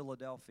over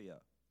Philadelphia.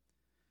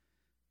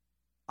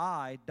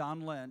 I,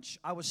 Don Lynch,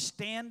 I was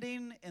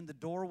standing in the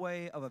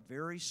doorway of a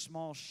very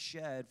small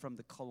shed from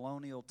the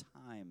colonial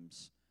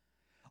times.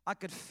 I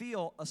could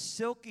feel a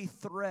silky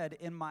thread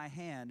in my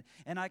hand,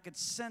 and I could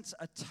sense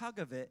a tug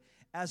of it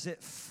as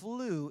it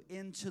flew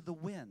into the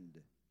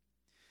wind.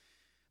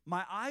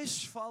 My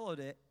eyes followed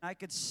it, and I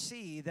could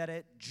see that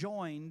it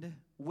joined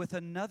with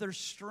another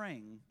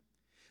string,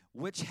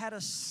 which had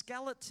a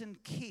skeleton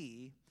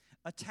key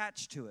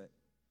attached to it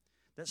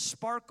that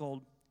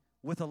sparkled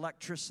with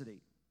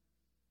electricity.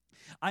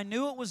 I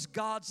knew it was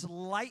God's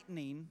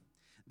lightning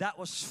that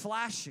was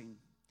flashing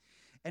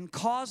and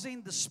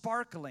causing the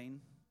sparkling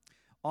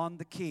on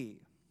the key.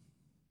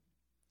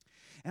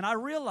 And I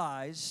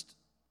realized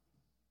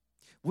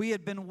we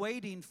had been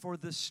waiting for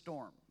this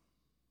storm.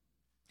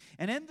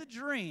 And in the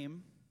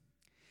dream,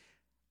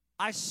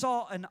 I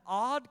saw an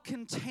odd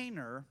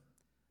container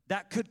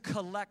that could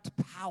collect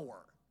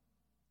power.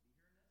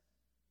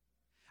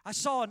 I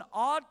saw an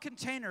odd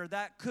container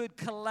that could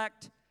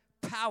collect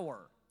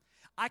power.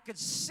 I could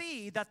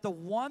see that the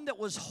one that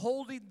was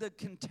holding the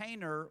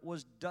container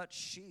was Dutch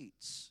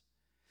Sheets.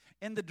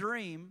 In the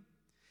dream,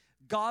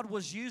 God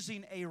was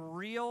using a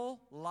real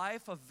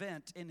life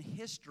event in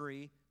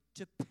history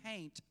to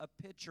paint a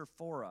picture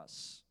for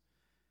us.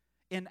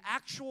 In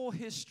actual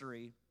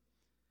history,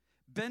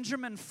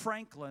 Benjamin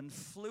Franklin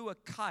flew a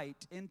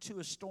kite into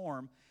a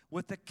storm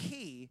with a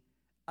key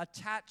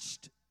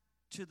attached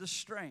to the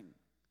string.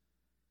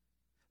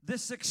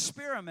 This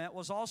experiment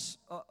was also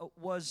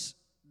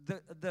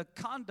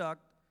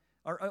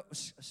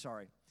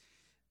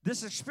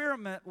This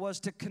experiment was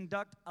to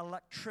conduct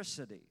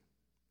electricity.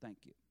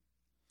 Thank you.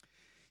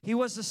 He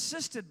was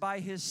assisted by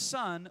his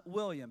son,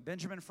 William.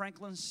 Benjamin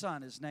Franklin's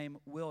son is named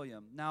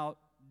William. Now,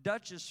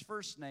 Dutch's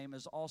first name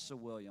is also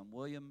William.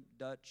 William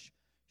Dutch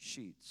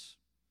Sheets.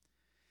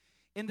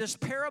 In this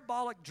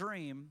parabolic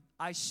dream,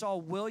 I saw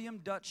William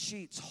Dutch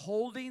Sheets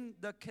holding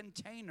the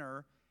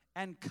container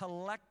and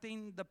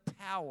collecting the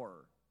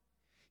power.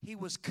 He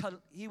was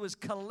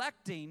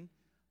collecting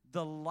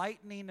the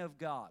lightning of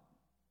God.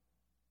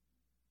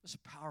 It's a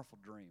powerful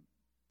dream.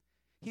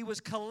 He was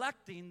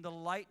collecting the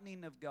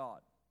lightning of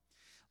God.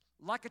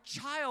 Like a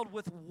child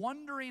with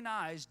wondering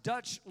eyes,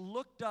 Dutch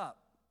looked up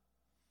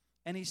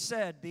and he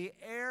said, "The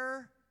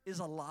air is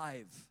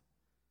alive.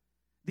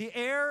 The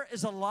air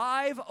is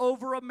alive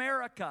over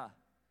America."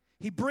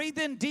 He breathed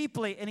in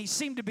deeply and he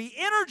seemed to be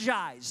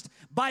energized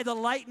by the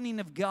lightning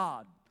of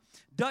God.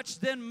 Dutch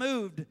then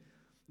moved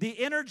the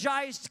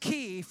energized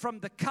key from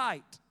the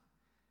kite,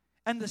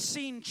 and the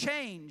scene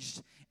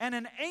changed, and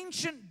an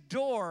ancient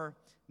door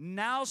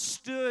now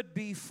stood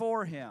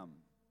before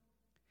him.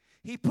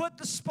 He put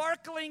the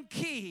sparkling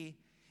key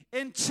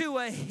into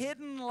a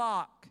hidden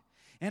lock,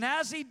 and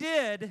as he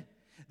did,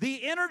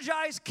 the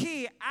energized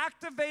key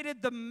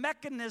activated the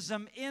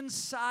mechanism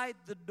inside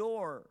the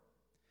door.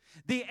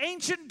 The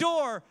ancient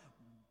door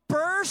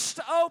burst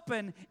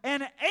open,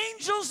 and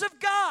angels of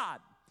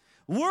God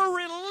were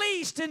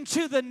released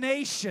into the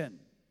nation.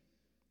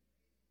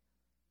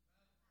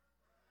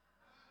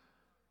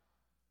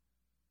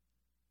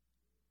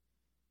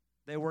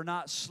 They were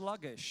not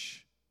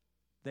sluggish.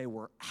 They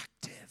were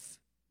active.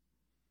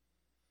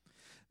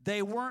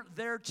 They weren't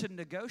there to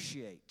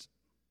negotiate.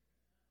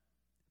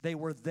 They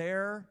were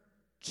there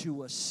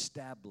to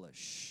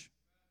establish.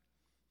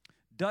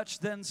 Dutch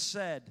then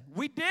said,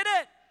 "We did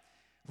it!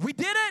 We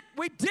did it!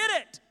 We did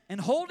it!" And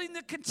holding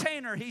the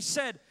container, he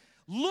said,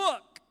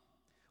 "Look,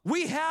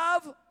 we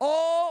have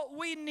all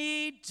we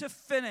need to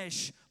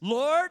finish.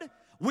 Lord,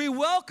 we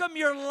welcome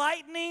your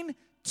lightning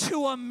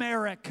to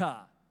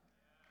America."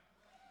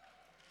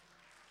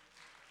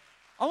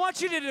 I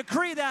want you to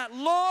decree that,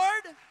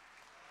 Lord,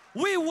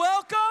 we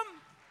welcome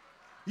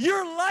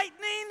your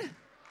lightning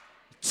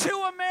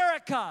to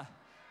America.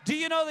 Do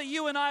you know that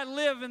you and I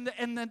live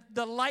in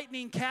the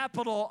lightning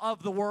capital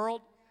of the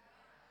world?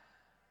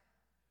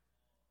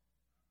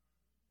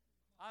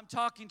 I'm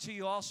talking to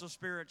you also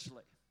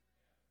spiritually.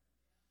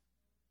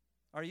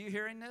 Are you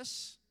hearing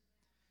this?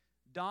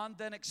 Don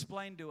then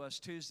explained to us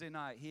Tuesday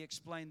night, he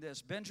explained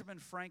this. Benjamin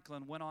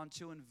Franklin went on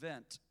to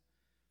invent,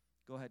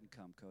 go ahead and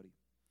come, Cody,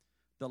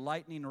 the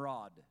lightning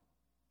rod.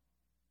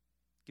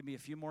 Give me a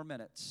few more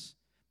minutes.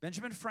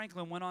 Benjamin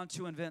Franklin went on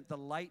to invent the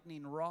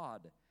lightning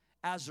rod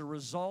as a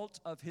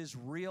result of his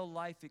real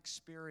life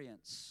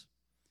experience.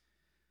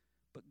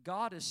 But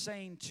God is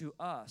saying to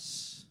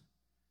us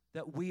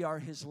that we are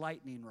his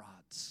lightning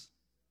rods.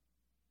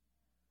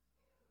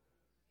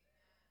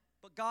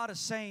 But God is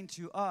saying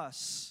to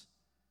us,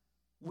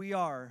 we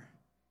are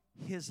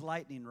his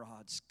lightning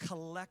rods,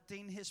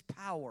 collecting his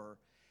power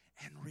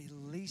and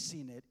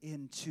releasing it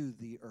into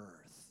the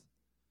earth.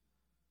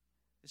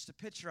 It's the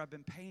picture I've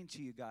been painting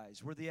to you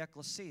guys. We're the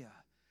ecclesia.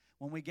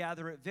 When we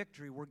gather at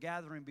Victory, we're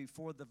gathering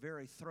before the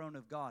very throne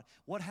of God.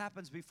 What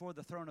happens before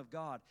the throne of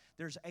God?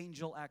 There's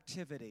angel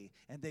activity,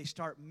 and they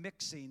start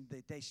mixing.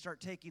 They start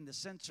taking the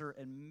censer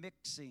and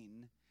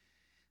mixing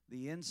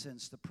the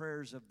incense, the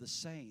prayers of the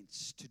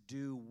saints to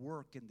do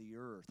work in the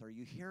earth. Are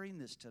you hearing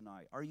this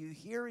tonight? Are you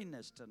hearing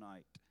this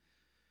tonight?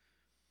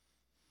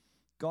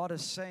 God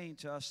is saying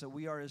to us that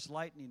we are his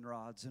lightning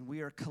rods, and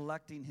we are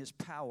collecting his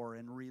power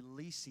and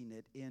releasing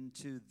it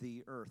into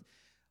the earth.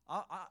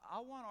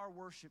 I want our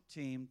worship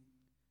team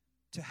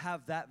to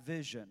have that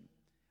vision.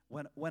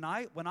 When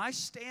I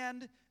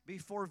stand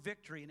before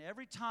Victory, and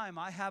every time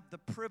I have the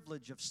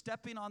privilege of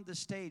stepping on the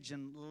stage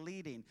and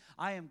leading,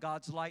 I am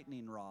God's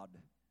lightning rod.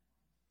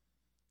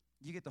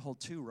 You get the whole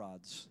 2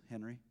 rods,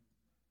 Henry.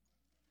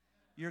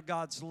 You're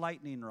God's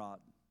lightning rod.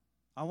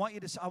 I want you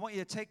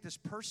to take this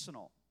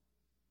personal,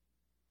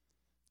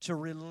 to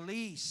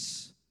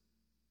release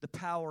the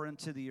power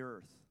into the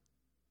earth.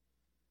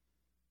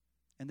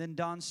 And then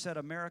Don said,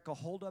 America,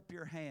 hold up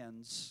your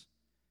hands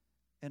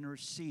and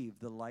receive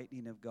the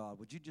lightning of God.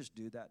 Would you just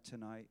do that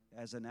tonight?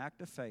 As an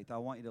act of faith, I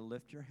want you to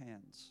lift your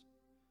hands.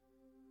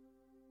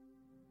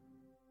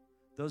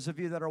 Those of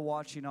you that are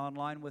watching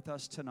online with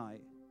us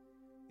tonight,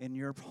 in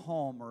your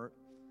home or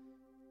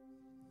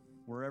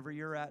wherever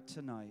you're at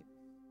tonight,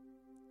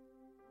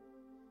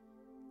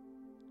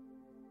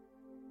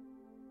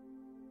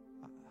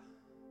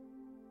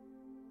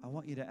 I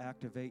want you to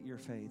activate your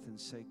faith and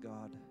say,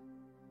 God,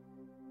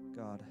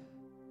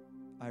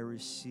 I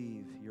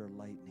receive your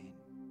lightning.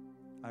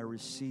 I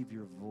receive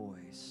your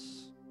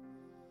voice.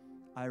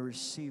 I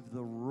receive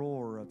the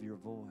roar of your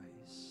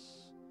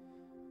voice.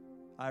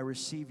 I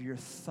receive your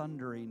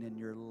thundering and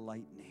your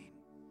lightning.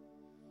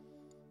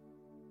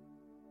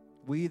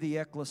 We, the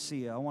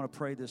ecclesia, I want to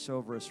pray this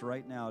over us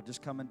right now.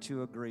 Just come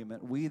into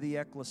agreement. We, the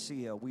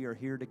ecclesia, we are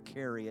here to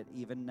carry it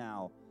even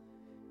now.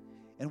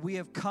 And we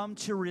have come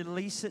to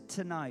release it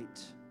tonight.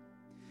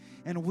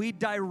 And we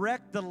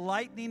direct the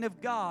lightning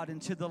of God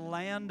into the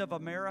land of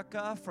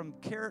America, from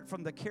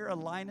the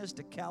Carolinas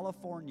to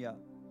California,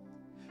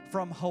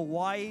 from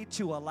Hawaii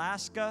to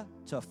Alaska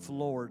to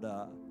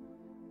Florida.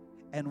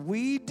 And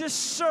we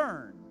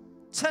discern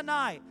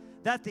tonight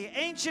that the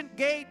ancient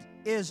gate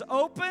is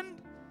opened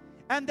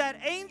and that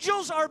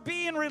angels are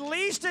being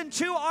released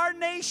into our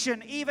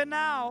nation even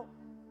now.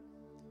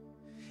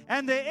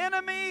 And the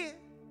enemy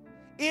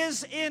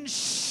is in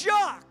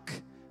shock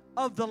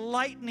of the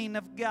lightning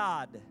of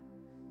God.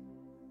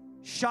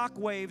 Shock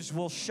waves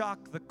will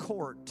shock the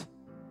court.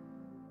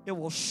 It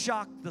will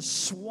shock the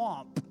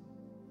swamp.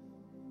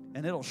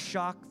 And it'll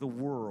shock the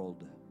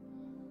world.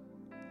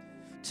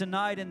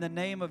 Tonight, in the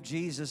name of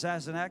Jesus,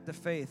 as an act of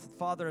faith,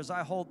 Father, as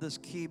I hold this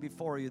key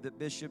before you that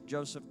Bishop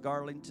Joseph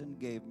Garlington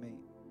gave me,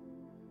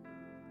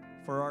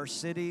 for our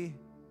city,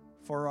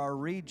 for our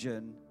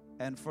region,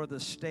 and for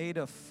the state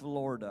of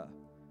Florida,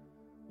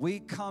 we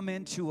come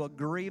into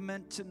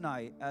agreement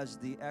tonight as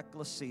the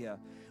ecclesia.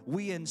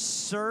 We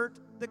insert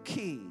the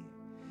key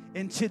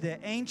into the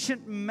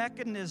ancient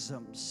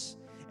mechanisms,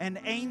 and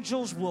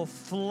angels will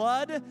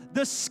flood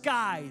the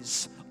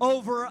skies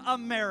over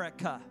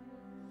America.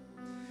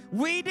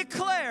 We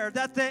declare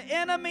that the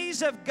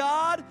enemies of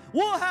God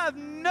will have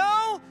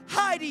no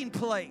hiding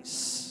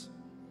place.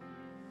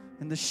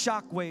 And the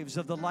shock waves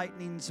of the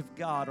lightnings of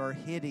God are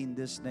hitting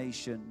this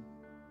nation.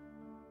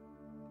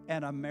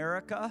 And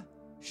America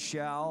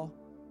shall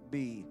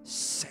be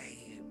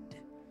saved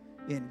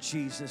in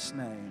Jesus'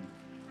 name.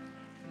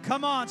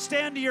 Come on,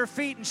 stand to your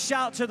feet and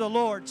shout to the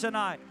Lord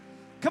tonight.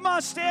 Come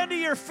on, stand to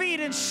your feet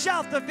and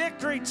shout the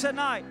victory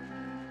tonight.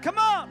 Come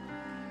on.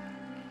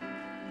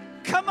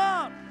 Come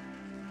on.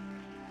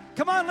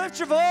 Come on, lift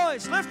your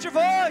voice, lift your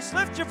voice,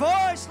 lift your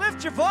voice,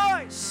 lift your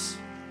voice.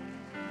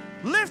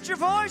 Lift your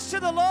voice to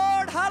the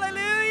Lord.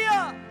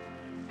 Hallelujah.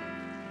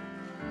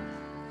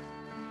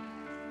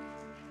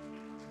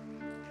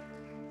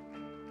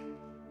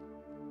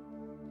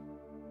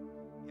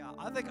 Yeah,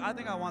 I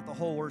think I want the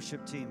whole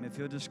worship team, if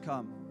you'll just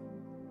come.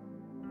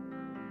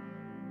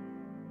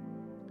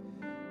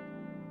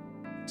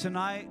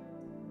 tonight,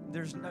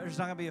 there's not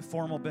going to be a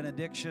formal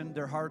benediction.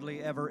 There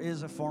hardly ever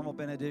is a formal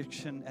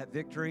benediction at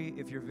Victory.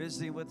 If you're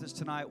visiting with us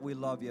tonight, we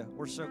love you.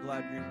 We're so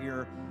glad you're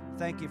here.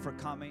 Thank you for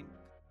coming.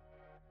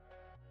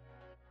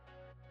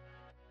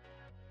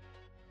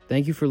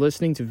 Thank you for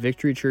listening to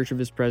Victory Church of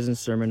His Presence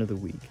Sermon of the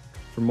Week.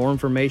 For more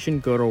information,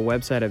 go to our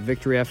website at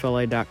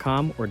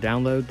victoryfla.com or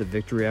download the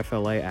Victory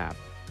FLA app.